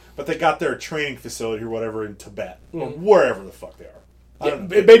 right? But they got their training facility or whatever in Tibet or wherever the fuck they are.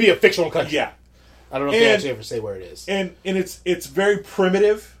 It may be a fictional country. Yeah, I don't know if they actually ever say where it is. And it's very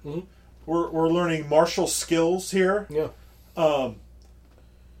primitive. Mm-hmm. We're learning martial skills here. Yeah.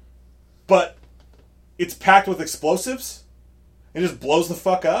 But it's packed with explosives. and just blows the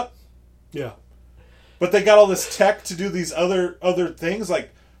fuck up. Yeah. But they got all this tech to do these other things.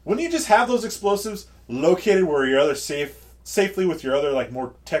 Like, wouldn't you just have those explosives located where you're safely with your other, like,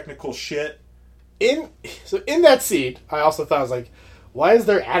 more technical shit? So in that scene, I also thought, I was like, why is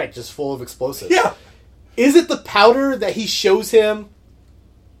their attic just full of explosives? Yeah. Is it the powder that he shows him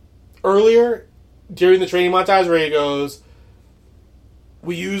earlier during the training montage where he goes,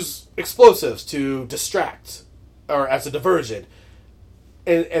 we use explosives to distract, or as a diversion,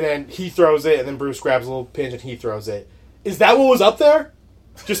 and then he throws it, and then Bruce grabs a little pinch and he throws it. Is that what was up there?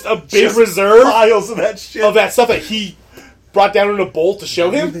 Just a big reserve? Piles of that shit. Of that stuff that he brought down in a bolt to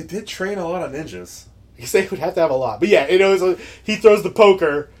show him? They did train a lot of ninjas. Because they would have to have a lot. But yeah, he throws the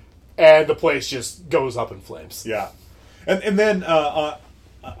poker, and the place just goes up in flames. Yeah. And then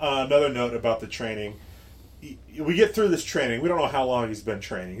another note about the training. We get through this training. We don't know how long he's been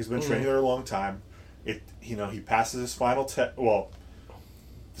training. He's been training there a long time. He passes his final test. Well,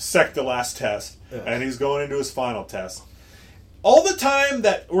 the last test, and he's going into his final test. All the time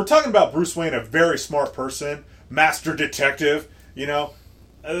that we're talking about Bruce Wayne, a very smart person, master detective, they don't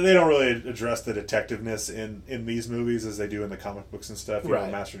really address the detectiveness in these movies as they do in the comic books and stuff.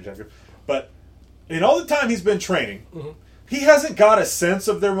 Master detective. But in all the time he's been training, he hasn't got a sense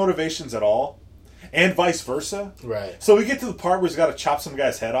of their motivations at all, and vice versa. Right. So we get to the part where he's got to chop some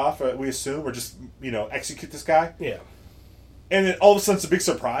guy's head off, we assume, or just, execute this guy. Yeah. And then all of a sudden it's a big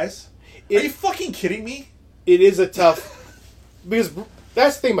surprise. Are you fucking kidding me? It is a tough... Because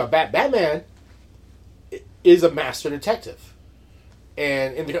that's the thing about Batman is a master detective.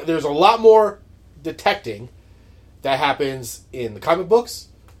 And there's a lot more detecting that happens in the comic books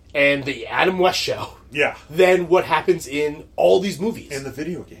and the Adam West show than what happens in all these movies. And the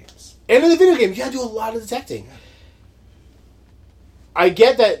video games. And in the video games, you gotta do a lot of detecting. Yeah. I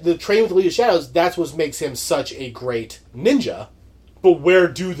get that the Training with the League of Shadows, that's what makes him such a great ninja, but where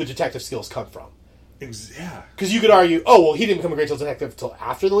do the detective skills come from? Yeah. Because you could argue, oh, well, he didn't become a great detective until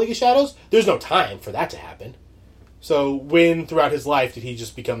after the League of Shadows. There's no time for that to happen. So when, throughout his life, did he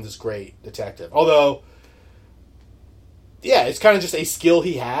just become this great detective? Although, yeah, it's kind of just a skill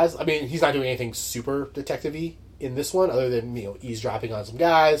he has. I mean, he's not doing anything super detective-y in this one, other than, eavesdropping on some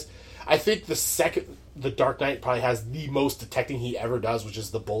guys. I think the Dark Knight probably has the most detecting he ever does, which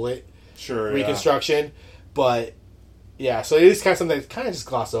is the bullet reconstruction. Yeah. But, yeah, so it is kind of something that's kind of just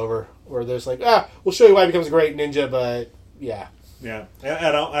glossed over. Where there's like, we'll show you why he becomes a great ninja, but yeah. Yeah.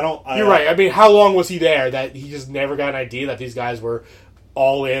 You're right. I mean, how long was he there that he just never got an idea that these guys were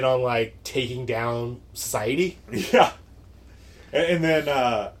all in on, like, taking down society? Yeah. And then,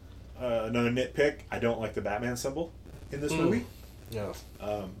 another nitpick, I don't like the Batman symbol in this movie. Yeah.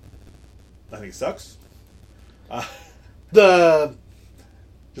 I think it sucks.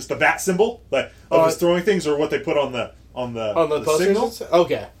 Just the bat symbol, like, of his throwing things, or what they put on the signal.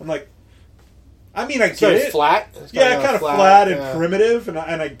 Okay. I'm like, I mean, I get it. Flat. Yeah, kind of flat and primitive, and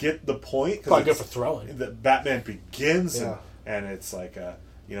I get the point. Probably good for throwing. The Batman begins, and it's like, I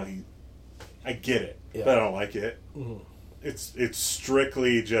get it, but I don't like it. Mm-hmm. It's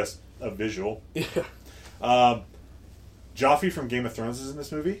strictly just a visual. Yeah. Joffrey from Game of Thrones is in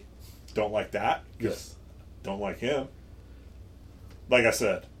this movie. Don't like that. Yes. Don't like him. Like I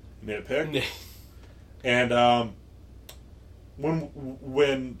said, nitpick. And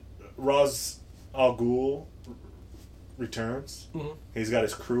when Ra's al Ghul returns, he's got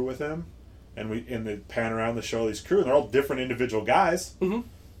his crew with him, and they pan around the show these crew, and they're all different individual guys. Mm-hmm.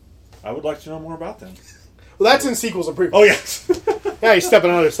 I would like to know more about them. Well, that's in sequels and prequels. Oh yes. Yeah, he's stepping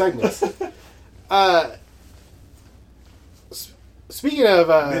on other segments. Speaking of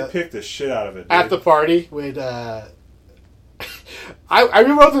nitpick the shit out of it, dude. At the party with I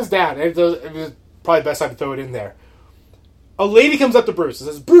rewrote this down. It was probably best I could throw it in there. A lady comes up to Bruce and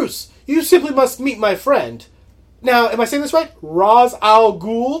says, "Bruce, you simply must meet my friend." Now, am I saying this right? Ra's al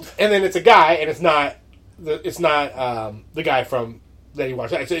Ghul, and then it's a guy, and it's not the guy from that he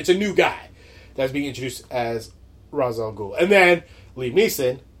watched. It's a new guy that's being introduced as Ra's al Ghul, and then Liam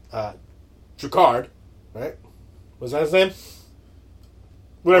Neeson, Druckard, right? Was that his name?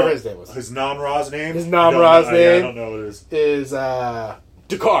 Whatever his name was. His non-Ra's name? His non-Ra's name. I don't know what it is. Is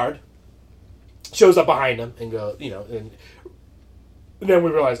Druckard. Shows up behind him and goes, and then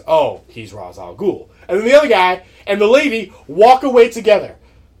we realize, oh, he's Ra's al Ghul. And then the other guy and the lady walk away together.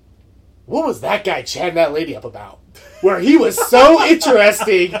 What was that guy chatting that lady up about? Where he was so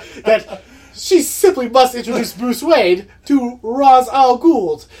interesting that she simply must introduce Bruce Wayne to Ra's al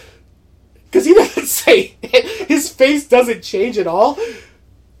Ghul. Because he doesn't say, his face doesn't change at all.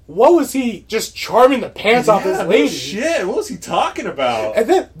 What was he just charming the pants off this lady? No shit, what was he talking about? And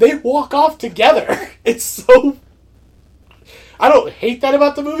then they walk off together. It's so... I don't hate that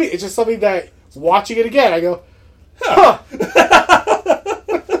about the movie. It's just something that, watching it again, I go, huh.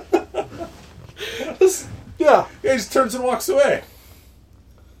 Yeah. He just turns and walks away.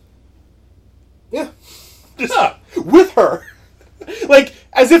 Yeah. Just with her. Like,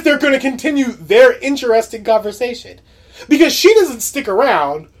 as if they're going to continue their interesting conversation. Because she doesn't stick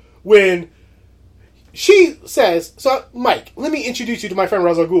around when she says, so, Mike, let me introduce you to my friend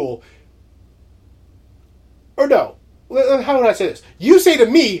Ra's al Ghul. Or no. How would I say this? You say to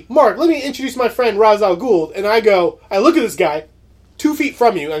me, Mark, let me introduce my friend Ra's al Ghul. And I look at this guy 2 feet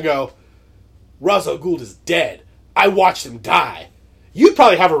from you and go, Ra's al Ghul is dead. I watched him die. You'd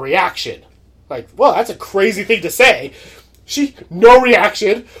probably have a reaction. Like, well, that's a crazy thing to say. She, no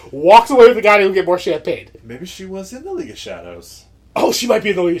reaction, walks away with the guy to go get more champagne. Maybe she was in the League of Shadows. Oh, she might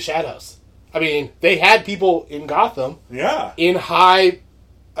be in the League of Shadows. I mean, they had people in Gotham. Yeah. In high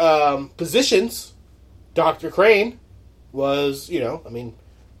positions. Dr. Crane was,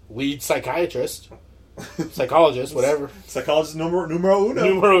 lead psychiatrist. Psychologist, whatever. Psychologist numero uno.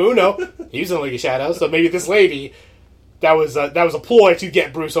 Numero uno. He was in the League of Shadows, so maybe this lady, that was a ploy to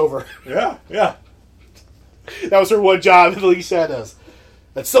get Bruce over. Yeah, yeah. That was her one job in the League of Shadows.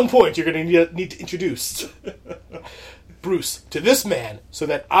 At some point, you're going to need to introduce Bruce to this man so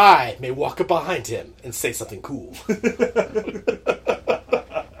that I may walk up behind him and say something cool.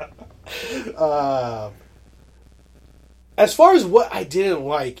 As far as what I didn't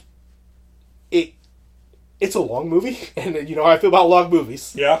like, it's a long movie, and you know how I feel about long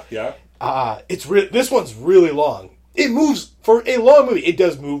movies. Yeah, yeah. This one's really long. It moves, for a long movie, it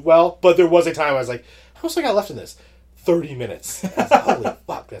does move well, but there was a time I was like, how much I got left in this? 30 minutes. I was like, holy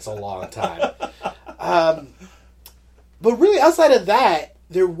fuck, that's a long time. But really, outside of that,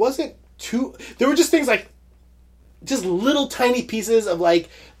 there were just things like, just little tiny pieces of like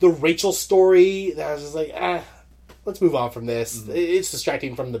the Rachel story that I was just like, let's move on from this. Mm-hmm. It's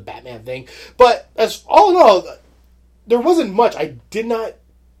distracting from the Batman thing. But as all in all, there wasn't much I did not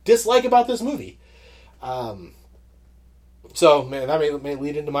dislike about this movie. So, man, that may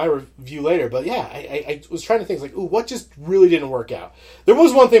lead into my review later. But yeah, I was trying to think, like, ooh, what just really didn't work out? There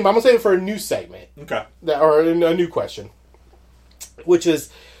was one thing, but I'm going to save it for a new segment. Okay. Or a new question. Which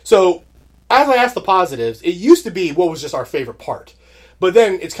is, so, as I asked the positives, it used to be what was just our favorite part. But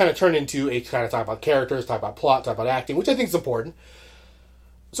then it's kind of turned into a kind of talk about characters, talk about plot, talk about acting, which I think is important.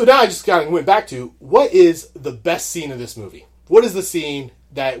 So now I just kind of went back to, what is the best scene of this movie? What is the scene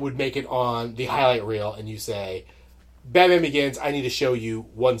that would make it on the highlight reel and you say, Batman Begins, I need to show you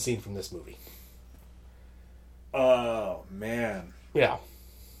one scene from this movie? Oh, man. Yeah.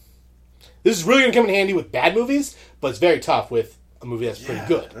 This is really going to come in handy with bad movies, but it's very tough with a movie that's pretty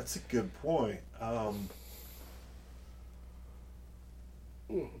good. That's a good point.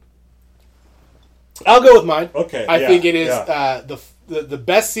 I'll go with mine. Okay. I think it is the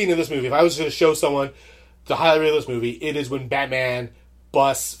best scene of this movie. If I was going to show someone the highlight reel of this movie, it is when Batman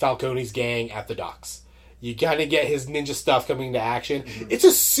busts Falcone's gang at the docks. You kind of get his ninja stuff coming into action. Mm-hmm. It's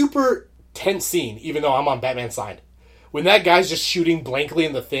a super tense scene, even though I'm on Batman's side. When that guy's just shooting blankly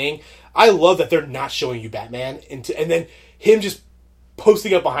in the thing, I love that they're not showing you Batman. And then him just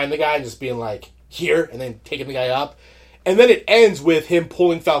posting up behind the guy and just being like, here, and then taking the guy up. And then it ends with him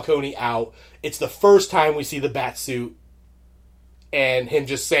pulling Falcone out. It's the first time we see the bat suit and him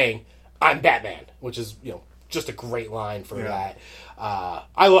just saying, I'm Batman, which is, just a great line for that.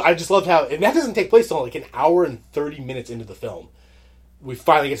 I just loved how, and that doesn't take place until like an hour and 30 minutes into the film. We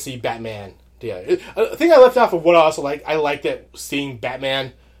finally get to see Batman. Yeah, I think I left off of what I also like. I like that seeing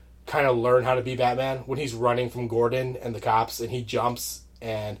Batman kind of learn how to be Batman when he's running from Gordon and the cops, and he jumps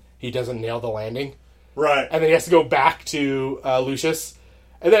and he doesn't nail the landing. Right. And then he has to go back to Lucius.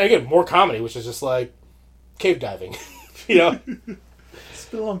 And then again, more comedy, which is just like cave diving.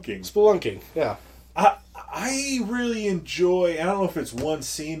 Spelunking, yeah. I really enjoy, I don't know if it's one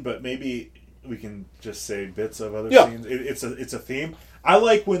scene, but maybe we can just say bits of other scenes. It's a theme. I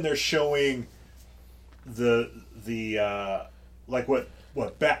like when they're showing the like what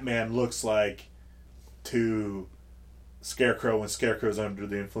Batman looks like to Scarecrow when Scarecrow's under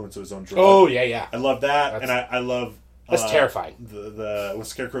the influence of his own drug. Oh, yeah. I love that, and I love... That's terrifying. The when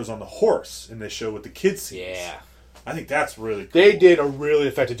Scarecrow's on the horse in this show with the kids scenes. Yeah. I think that's really cool. They did a really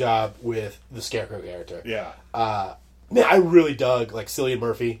effective job with the Scarecrow character. Yeah. Man, I really dug like Cillian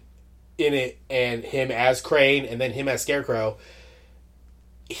Murphy in it, and him as Crane, and then him as Scarecrow.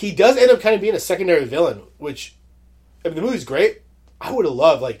 He does end up kind of being a secondary villain, which, I mean, the movie's great. I would have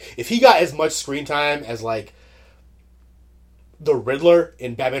loved, like, if he got as much screen time as, like, the Riddler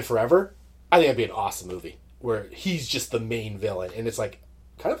in Batman Forever, I think that'd be an awesome movie, where he's just the main villain, and it's, like,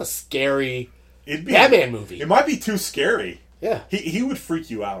 kind of a scary Batman movie. It might be too scary. Yeah. He would freak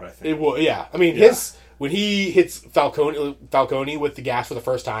you out, I think. It will, yeah. I mean, when he hits Falcone with the gas for the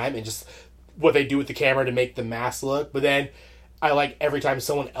first time, and just what they do with the camera to make the mask look, but then I like every time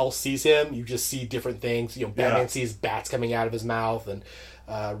someone else sees him, you just see different things. You know, Batman sees bats coming out of his mouth, and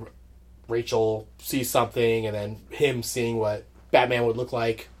Rachel sees something, and then him seeing what Batman would look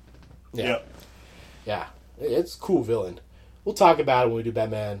like. Yeah. Yep. Yeah. It's a cool villain. We'll talk about it when we do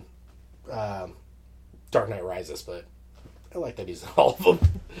Batman Dark Knight Rises, but I like that he's in all of them.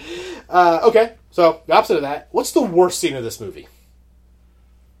 Okay, so the opposite of that, what's the worst scene of this movie?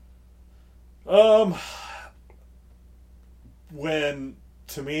 When,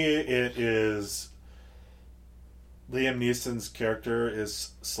 to me, it is Liam Neeson's character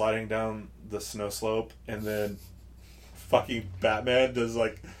is sliding down the snow slope, and then fucking Batman does,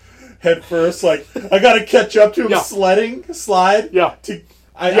 like, head first, like, I gotta catch up to him slide. Yeah. You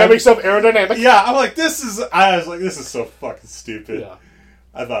gotta make yourself aerodynamic. Yeah, I was like, this is so fucking stupid. Yeah.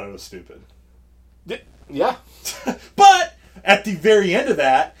 I thought it was stupid. Yeah. But at the very end of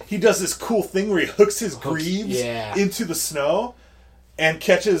that, he does this cool thing where he hooks his greaves into the snow and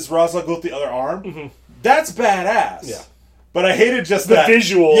catches Ra's al Ghul with the other arm. Mm-hmm. That's badass. Yeah. But I hated just the that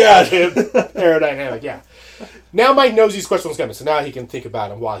visual of him aerodynamic. Yeah. Now Mike knows these questions coming, so now he can think about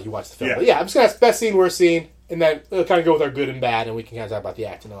them while he watches the film. Yeah. But I'm just gonna ask best scene, worst scene, and then we'll kind of go with our good and bad, and we can kind of talk about the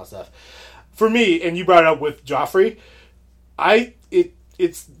acting and all that stuff. For me, and you brought it up with Joffrey,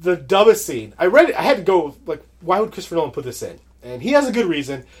 it's the dumbest scene. I read it. I had to go like, why would Christopher Nolan put this in? And he has a good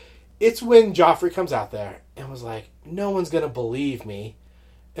reason. It's when Joffrey comes out there and was like, no one's gonna believe me,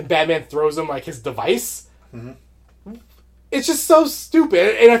 and Batman throws him like his device. Mm-hmm. It's just so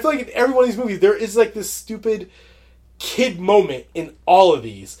stupid, and I feel like in every one of these movies there is like this stupid kid moment in all of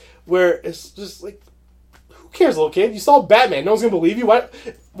these where it's just like, who cares, little kid? You saw Batman. No one's gonna believe you. What?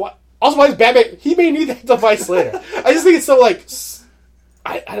 Also, why is Batman? He may need that device later. I just think it's so like,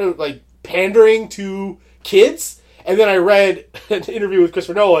 I don't like pandering to kids. And then I read an interview with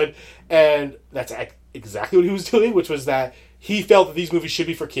Christopher Nolan, and that's exactly what he was doing, which was that he felt that these movies should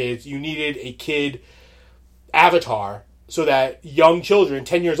be for kids. You needed a kid avatar so that young children,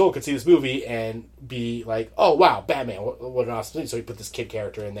 10 years old, could see this movie and be like, oh, wow, Batman, what an awesome thing. So he put this kid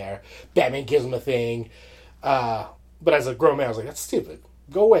character in there. Batman gives him a thing. But as a grown man, I was like, that's stupid.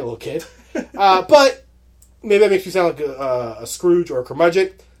 Go away, little kid. But maybe that makes you sound like a Scrooge or a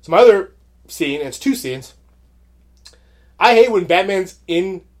curmudgeon. So my other scene, and it's two scenes, I hate when Batman's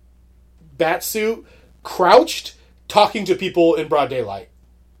in Batsuit, crouched, talking to people in broad daylight.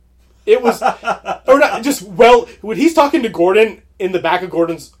 It was, or not, just, when he's talking to Gordon in the back of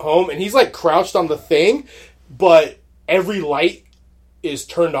Gordon's home, and he's like crouched on the thing, but every light is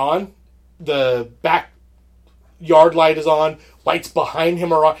turned on. The backyard light is on. Lights behind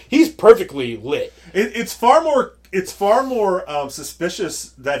him are on. He's perfectly lit. It's far more suspicious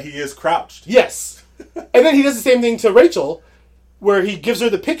that he is crouched. Yes. And then he does the same thing to Rachel, where he gives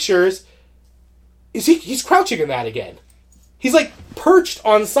her the pictures. He's crouching in that again. He's like perched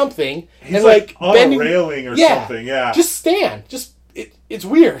on something. He's and like on bending, a railing or something, yeah. Just stand. It's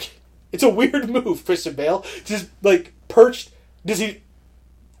weird. It's a weird move, Christian Bale. Just like perched. Does he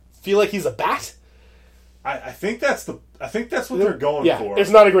feel like he's a bat? I think that's what they're going for.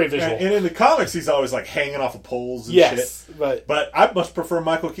 It's not a great visual. And in the comics, he's always like hanging off of poles and shit. But I much prefer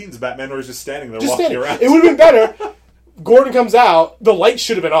Michael Keaton's Batman, where he's just standing there walking around. It would have been better. Gordon comes out, the light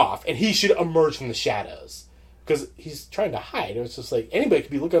should have been off, and he should emerge from the shadows. Because he's trying to hide. It's just like, anybody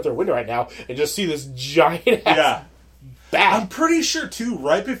could be looking out their window right now and just see this giant-ass bat. I'm pretty sure, too,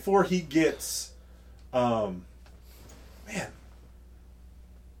 right before he gets... I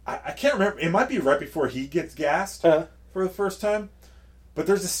can't remember. It might be right before he gets gassed for the first time. But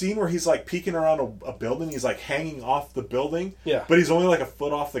there's a scene where he's like peeking around a building. He's like hanging off the building. Yeah. But he's only like a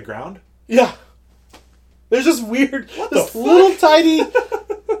foot off the ground. Yeah. There's just weird, little tiny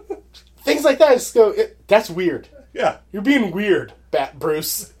things like that. Just go, that's weird. Yeah. You're being weird,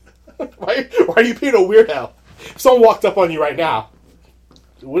 Bruce. Why are you being a weirdo? If someone walked up on you right now,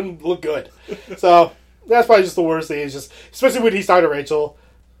 it wouldn't look good. So that's probably just the worst thing. Is just, especially when he's talking to Rachel.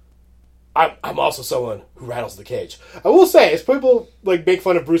 I'm also someone who rattles the cage. I will say, as people like make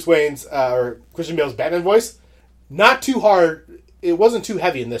fun of Bruce Wayne's or Christian Bale's Batman voice, not too hard. It wasn't too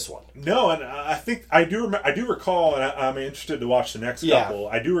heavy in this one. No, and I think I do recall, and I'm interested to watch the next couple.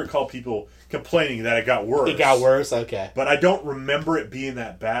 I do recall people complaining that it got worse. It got worse, okay. But I don't remember it being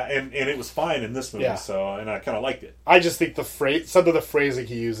that bad, and it was fine in this movie. Yeah. So, and I kind of liked it. I just think some of the phrasing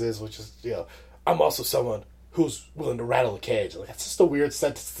he uses, which is, I'm also someone who's willing to rattle a cage. Like, that's just a weird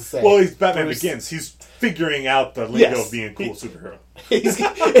sentence to say. Well, he's Batman Begins. He's figuring out the lingo of being a cool superhero.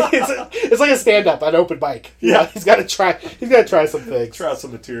 It's like a stand-up on open mic. Yeah, he's got to try. He's got to try some things. Try out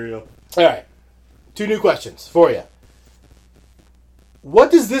some material. All right, 2 new questions for you.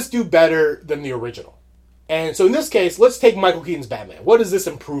 What does this do better than the original? And so in this case, let's take Michael Keaton's Batman. What does this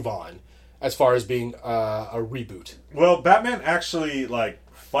improve on as far as being a reboot? Well, Batman actually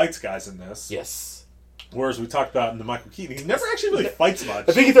fights guys in this. Yes. Whereas we talked about in the Michael Keaton, he never actually really fights much.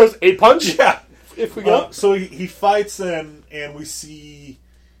 I think he throws a punch. Yeah. If we go. So he fights and we see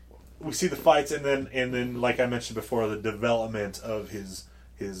the fights and then like I mentioned before, the development of his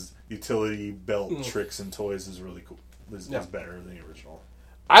utility belt tricks and toys is really cool. Is better than the original.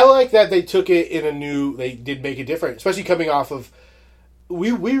 I like that they took it in a new. They did make it different, especially coming off of.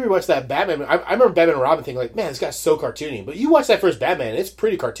 We rewatched that Batman. I remember Batman and Robin thinking like, man, this guy's so cartoony. But you watch that first Batman, it's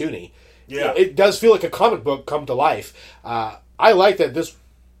pretty cartoony. Yeah, it does feel like a comic book come to life. I like that this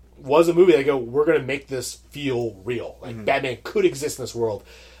was a movie. They go, we're going to make this feel real. Like Batman could exist in this world.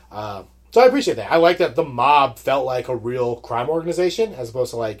 So I appreciate that. I like that the mob felt like a real crime organization as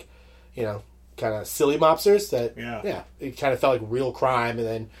opposed to kind of silly mobsters. It kind of felt like real crime, and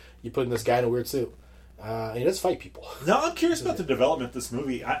then you put in this guy in a weird suit. And he does fight people. Now I'm curious about the development of this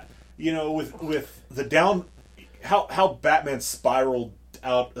movie. With the how Batman spiraled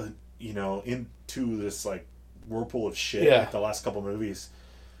out, into this whirlpool of shit. Yeah. The last couple movies.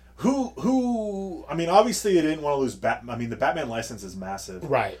 Who? I mean, obviously they didn't want to lose Batman. I mean, the Batman license is massive.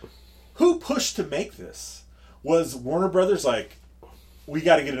 Right. Who pushed to make this? Was Warner Brothers like, we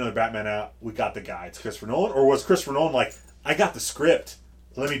got to get another Batman out. We got the guy. It's Christopher Nolan, or was Christopher Nolan like, I got the script.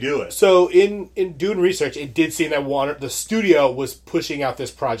 Let me do it. So in doing research, it did seem that the studio was pushing out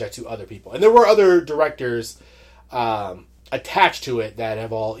this project to other people, and there were other directors attached to it that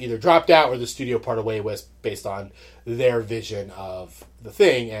have all either dropped out or the studio parted way with based on their vision of the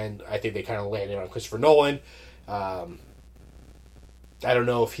thing. And I think they kind of landed on Christopher Nolan. I don't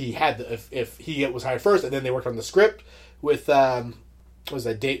know if he had if he was hired first, and then they worked on the script with David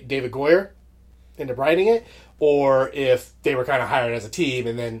Goyer ended up writing it, or if they were kind of hired as a team,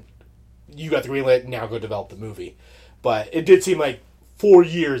 and then you got the green light, now go develop the movie. But it did seem like 4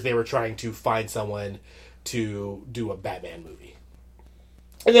 years they were trying to find someone to do a Batman movie.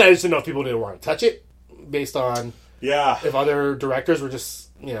 And then I just didn't know if people didn't want to touch it, based on if other directors were just,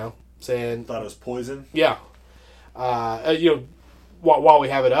 saying... Thought it was poison. Yeah. While we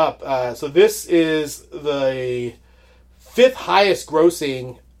have it up, so this is the 5th highest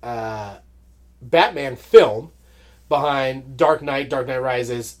grossing Batman film, behind Dark Knight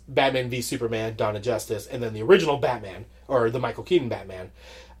Rises, Batman v Superman, Dawn of Justice, and then the original Batman, or the Michael Keaton Batman.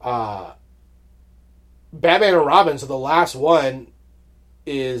 Batman and Robin, so the last one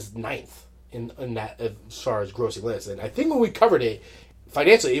is 9th in that as far as grossing list. And I think when we covered it,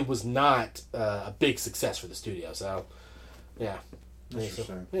 financially, it was not a big success for the studio. So, yeah.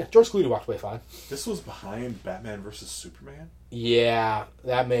 Interesting. Yeah, George Clooney walked away fine. This was behind Batman vs Superman? Yeah,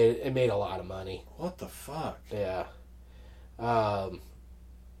 it made a lot of money. What the fuck? Yeah.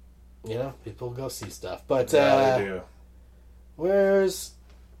 People go see stuff. But yeah, they do.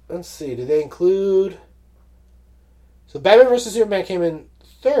 Let's see, do they include... So Batman vs Superman came in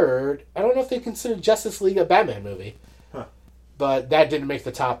 3rd. I don't know if they considered Justice League a Batman movie. Huh. But that didn't make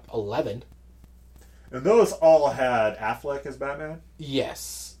the top 11. And those all had Affleck as Batman?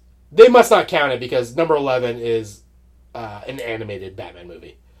 Yes. They must not count it because number 11 is an animated Batman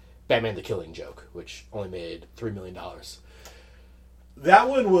movie. Batman the Killing Joke, which only made $3 million. That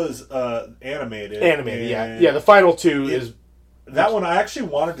one was animated. Animated, yeah. Yeah, the final 2 is... That one, I actually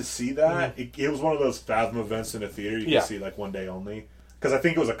wanted to see that. Mm-hmm. It was one of those Fathom events in a theater you can see one day only. Because I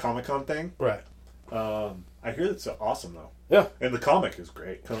think it was a Comic-Con thing. Right. I hear it's awesome, though. Yeah. And the comic is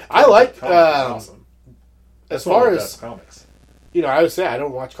great. I like... awesome. As far as comics, I would say I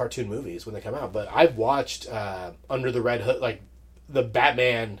don't watch cartoon movies when they come out, but I've watched Under the Red Hood, like the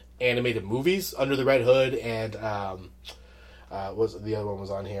Batman animated movies, Under the Red Hood, and was the other one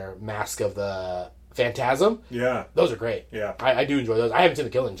was on here, Mask of the Phantasm. Yeah, those are great. Yeah, I do enjoy those. I haven't seen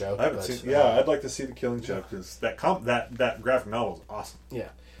The Killing Joke. I haven't seen. Yeah, I'd like to see The Killing Joke because that graphic novel is awesome. Yeah.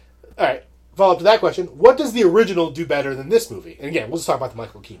 All right. Follow up to that question: what does the original do better than this movie? And again, we'll just talk about the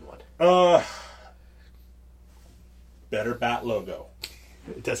Michael Keaton one. Better Bat logo.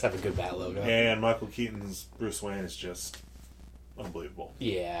 It does have a good Bat logo. And Michael Keaton's Bruce Wayne is just unbelievable.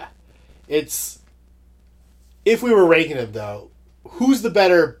 Yeah. It's... If we were ranking him, though, who's the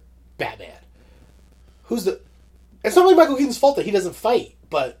better Batman? It's not really Michael Keaton's fault that he doesn't fight,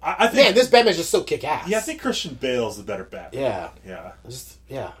 but... I think, this Batman's just so kick-ass. Yeah, I think Christian Bale's the better Batman. Yeah.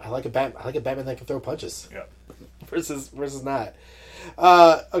 I like a Batman that can throw punches. Yeah. versus not.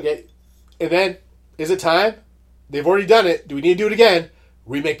 Okay, and then is it time? They've already done it. Do we need to do it again?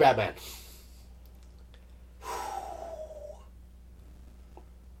 Remake Batman.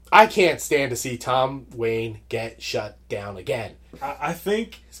 I can't stand to see Tom Wayne get shut down again. I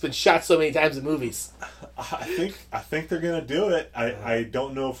think he's been shot so many times in movies. I think they're gonna do it. I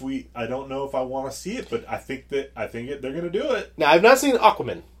don't know if I want to see it, but I think they're gonna do it. Now I've not seen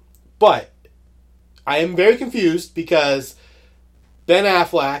Aquaman, but I am very confused because Ben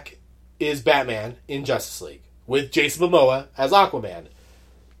Affleck is Batman in Justice League with Jason Momoa as Aquaman.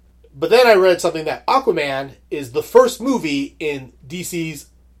 But then I read something that Aquaman is the first movie in DC's.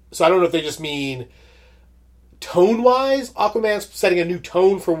 So I don't know if they just mean tone-wise, Aquaman's setting a new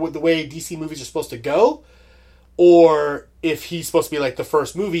tone for the way DC movies are supposed to go, or if he's supposed to be like the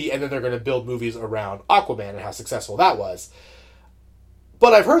first movie and then they're going to build movies around Aquaman and how successful that was.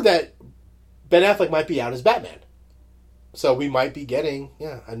 But I've heard that Ben Affleck might be out as Batman. So we might be getting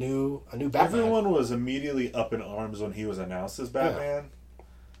a new Batman. Everyone was immediately up in arms when he was announced as Batman. Yeah.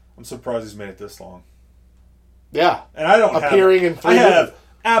 I'm surprised he's made it this long. Yeah. And I don't appearing in 3 I have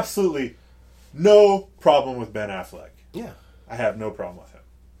absolutely no problem with Ben Affleck. Yeah. I have no problem with him.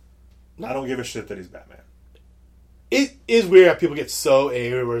 No. I don't give a shit that he's Batman. It is weird how people get so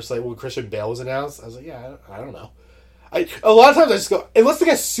angry where it's like, when Christian Bale was announced, I was like, yeah, I don't know. A lot of times I just go, unless the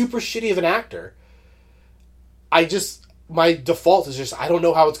guy's super shitty of an actor, my default is just, I don't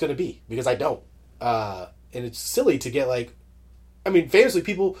know how it's going to be, because I don't. And it's silly to get like, famously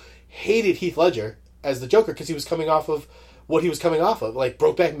people hated Heath Ledger as the Joker because he was coming off of what he was coming off of, like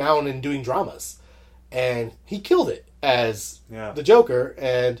Brokeback Mountain and doing dramas. And he killed it as the Joker.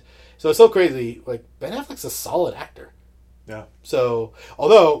 And so it's so crazy. Like, Ben Affleck's a solid actor. Yeah. So,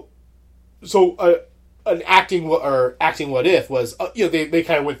 an acting what if was, they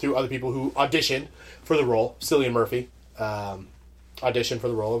kind of went through other people who auditioned for the role. Cillian Murphy auditioned for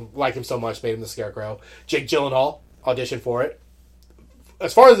the role. Liked him so much, made him the Scarecrow. Jake Gyllenhaal auditioned for it.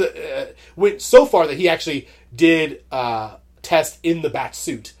 As far as went so far that he actually did test in the bat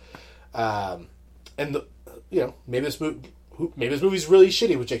suit, and maybe this movie's really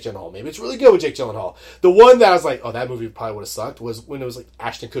shitty with Jake Gyllenhaal. Maybe it's really good with Jake Gyllenhaal. The one that I was like, oh, that movie probably would have sucked was when it was like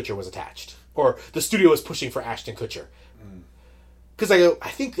Ashton Kutcher was attached, or the studio was pushing for Ashton Kutcher. Because I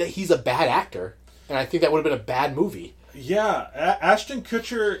think that he's a bad actor, and I think that would have been a bad movie. Yeah, Ashton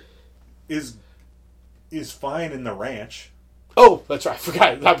Kutcher is fine in The Ranch. Oh, that's right. I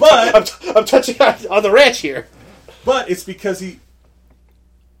forgot. I'm touching on The Ranch here. But it's because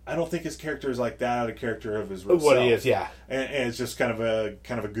I don't think his character is like that out of character of his real what self. He is, yeah. And it's just kind of a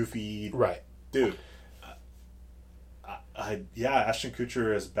goofy dude. Ashton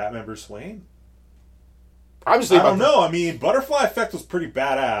Kutcher as Batman Bruce Wayne. I don't know. Butterfly Effect was pretty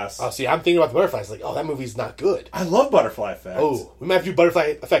badass. Oh, see, I'm thinking about the Butterfly. It's like, oh, that movie's not good. I love Butterfly Effect. Oh, we might have to do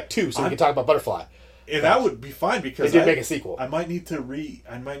Butterfly Effect 2 so we can talk about Butterfly. And that would be fine because they did make a sequel. I might need to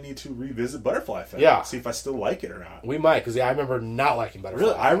revisit Butterfly Effect. Yeah, see if I still like it or not. We might, because I remember not liking Butterfly.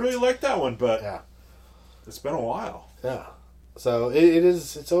 Really, I really like that one, but it's been a while. Yeah, so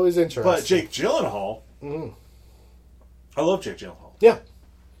it's always interesting. But Jake Gyllenhaal, I love Jake Gyllenhaal. Yeah,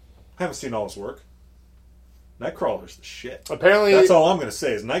 I haven't seen all his work. Nightcrawler's the shit. Apparently, that's all I'm going to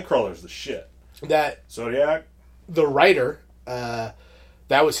say is Nightcrawler's the shit. That Zodiac, the writer.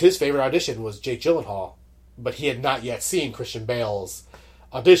 That was his favorite audition, was Jake Gyllenhaal, but he had not yet seen Christian Bale's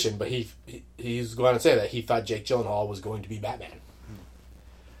audition. But he's going to say that he thought Jake Gyllenhaal was going to be Batman.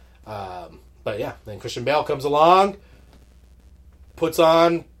 But yeah, then Christian Bale comes along, puts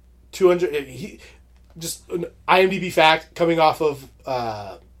on 200. Just an IMDb fact coming off of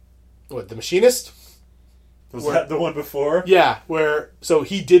The Machinist. Was that the one before? Yeah, so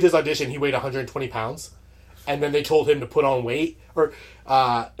he did his audition. He weighed 120 pounds. And then they told him to put on weight, or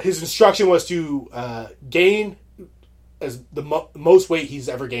his instruction was to gain as the most weight he's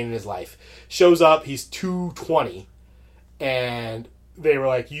ever gained in his life. Shows up, he's 220, and they were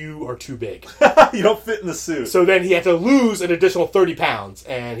like, "You are too big. You don't fit in the suit." So then he had to lose an additional 30 pounds,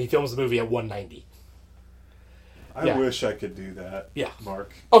 and he films the movie at 190. I wish I could do that. Yeah,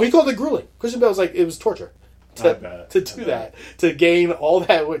 Mark. Oh, he called it grueling. Christian Bale was like, it was torture. To gain all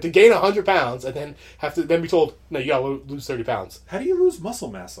that weight, to gain 100 pounds, and then be told, no, you gotta lose 30 pounds. How do you lose muscle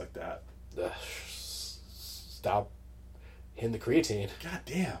mass like that? Stop hitting the creatine. God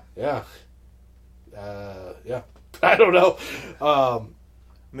damn. Yeah. Yeah. I don't know. I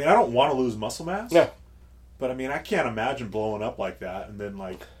don't want to lose muscle mass. Yeah. But I can't imagine blowing up like that, and then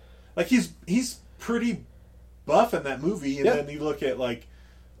like he's pretty buff in that movie, and then you look at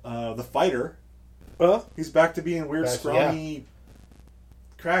The Fighter. Well, he's back to being weird, scrawny,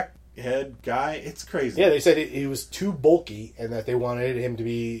 crack head guy. It's crazy. Yeah, they said he was too bulky and that they wanted him to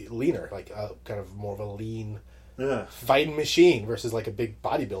be leaner, like kind of more of a lean fighting machine versus like a big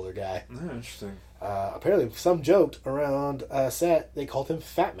bodybuilder guy. Yeah, interesting. Apparently, some joked around set they called him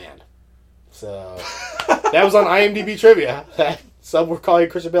Fat Man. So that was on IMDb trivia. Some were calling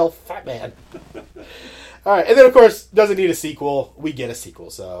Christian Bale Fat Man. All right, and then of course, doesn't need a sequel. We get a sequel.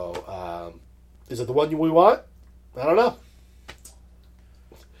 So is it the one we want? I don't know.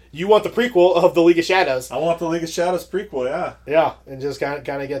 You want the prequel of The League of Shadows. I want the League of Shadows prequel, yeah. Yeah, and just kind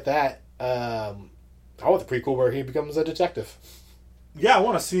of get that. I want the prequel where he becomes a detective. Yeah, I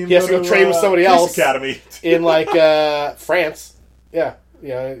want to see him. He has to go train with somebody else. Academy. In, like, France. Yeah.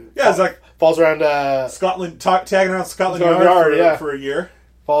 Yeah, it's like... Falls around... Scotland, tagging around Scotland Yard for a year.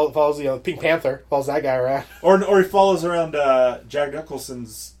 Follows, Pink Panther. Follows that guy around. Or he follows around Jack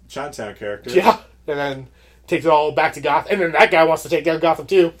Nicholson's Chinatown character. Yeah, and then... takes it all back to Gotham. And then that guy wants to take down Gotham,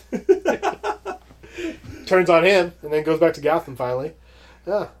 too. Turns on him, and then goes back to Gotham, finally.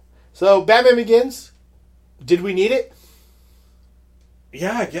 Yeah. So, Batman Begins. Did we need it?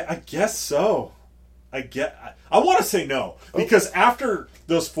 Yeah, I guess so. I want to say no. Because after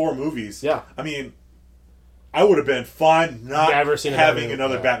those 4 movies, I mean, I would have been fine not having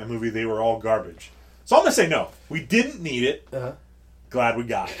another Batman movie. They were all garbage. So I'm going to say no. We didn't need it. Glad we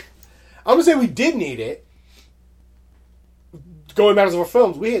got it. I'm going to say we did need it. Going back to our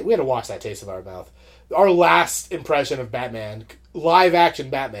films, we had to watch that taste of our mouth. Our last impression of Batman, live action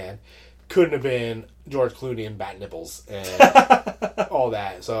Batman, couldn't have been George Clooney and bat nipples and all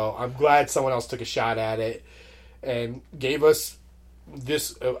that. So I'm glad someone else took a shot at it and gave us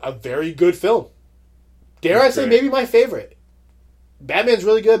this a very good film. Dare I say, maybe my favorite. Batman's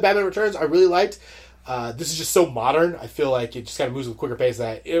really good. Batman Returns, I really liked. This is just so modern. I feel like it just kind of moves with a quicker pace.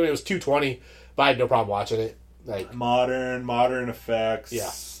 That it was 220, but I had no problem watching it. Like modern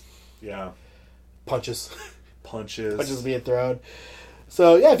effects. Yeah. Punches being thrown.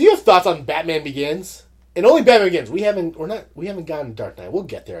 So yeah, if you have thoughts on Batman Begins, and only Batman Begins, we haven't gotten Dark Knight. We'll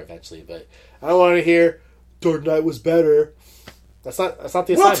get there eventually, but I don't want to hear Dark Knight was better. That's not the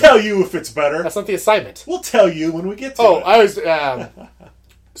assignment. We'll tell you if it's better. That's not the assignment. We'll tell you when we get to it. I was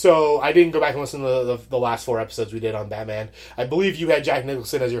so I didn't go back and listen to the last 4 episodes we did on Batman. I believe you had Jack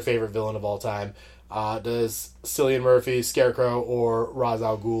Nicholson as your favorite villain of all time. Does Cillian Murphy, Scarecrow, or Ra's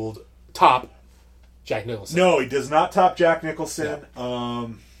al Ghul top Jack Nicholson? No, he does not top Jack Nicholson. Yeah.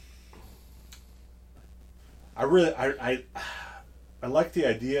 I like the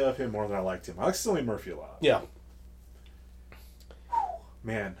idea of him more than I liked him. I like Cillian Murphy a lot. Yeah.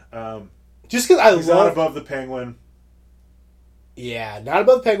 Man, just because he's not above the Penguin. Yeah, not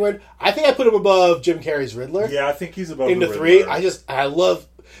above the Penguin. I think I put him above Jim Carrey's Riddler. Yeah, I think he's above into the 3. I love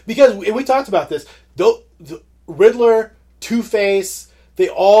because we talked about this. The Riddler, Two-Face, they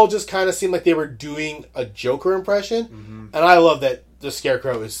all just kind of seemed like they were doing a Joker impression, and I love that the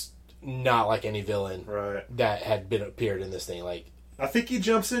Scarecrow is not like any villain that had appeared in this thing. Like, I think he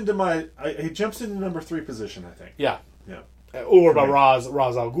jumps into number 3 position. I think. Yeah. Or by Ra's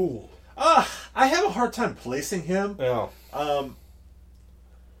al Ghul. I have a hard time placing him. Yeah.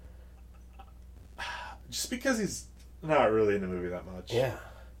 Just because he's not really in the movie that much. Yeah.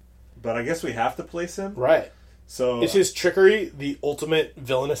 But I guess we have to place him. Right. So is his trickery the ultimate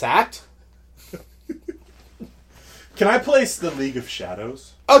villainous act? Can I place the League of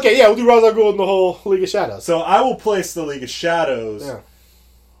Shadows? Okay, yeah, we'll do Ra's al Ghul in the whole League of Shadows. So I will place the League of Shadows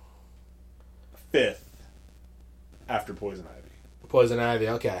 5th after Poison Ivy. Poison Ivy,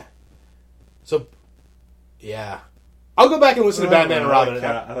 okay. So, yeah. I'll go back and listen to Batman and Robin.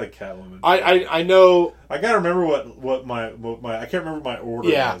 I like Catwoman. I know. I gotta remember what my I can't remember my order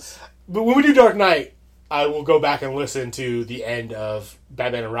was. But when we do Dark Knight, I will go back and listen to the end of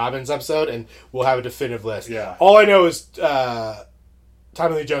Batman and Robin's episode, and we'll have a definitive list. Yeah. All I know is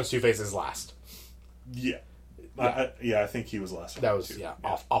Tommy Lee Jones Two-Face is last. Yeah. I think he was last. That was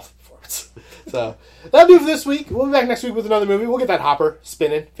off performance. So that'll do for this week. We'll be back next week with another movie. We'll get that hopper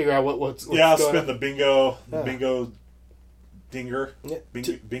spinning, figure out what's I'll going spin on. the bingo dinger.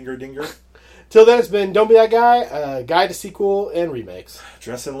 Binger dinger. Till then, it's been Don't Be That Guy, guide to sequel and remakes.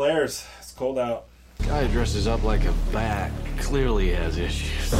 Dress in layers. It's cold out. Guy dresses up like a bat clearly has issues.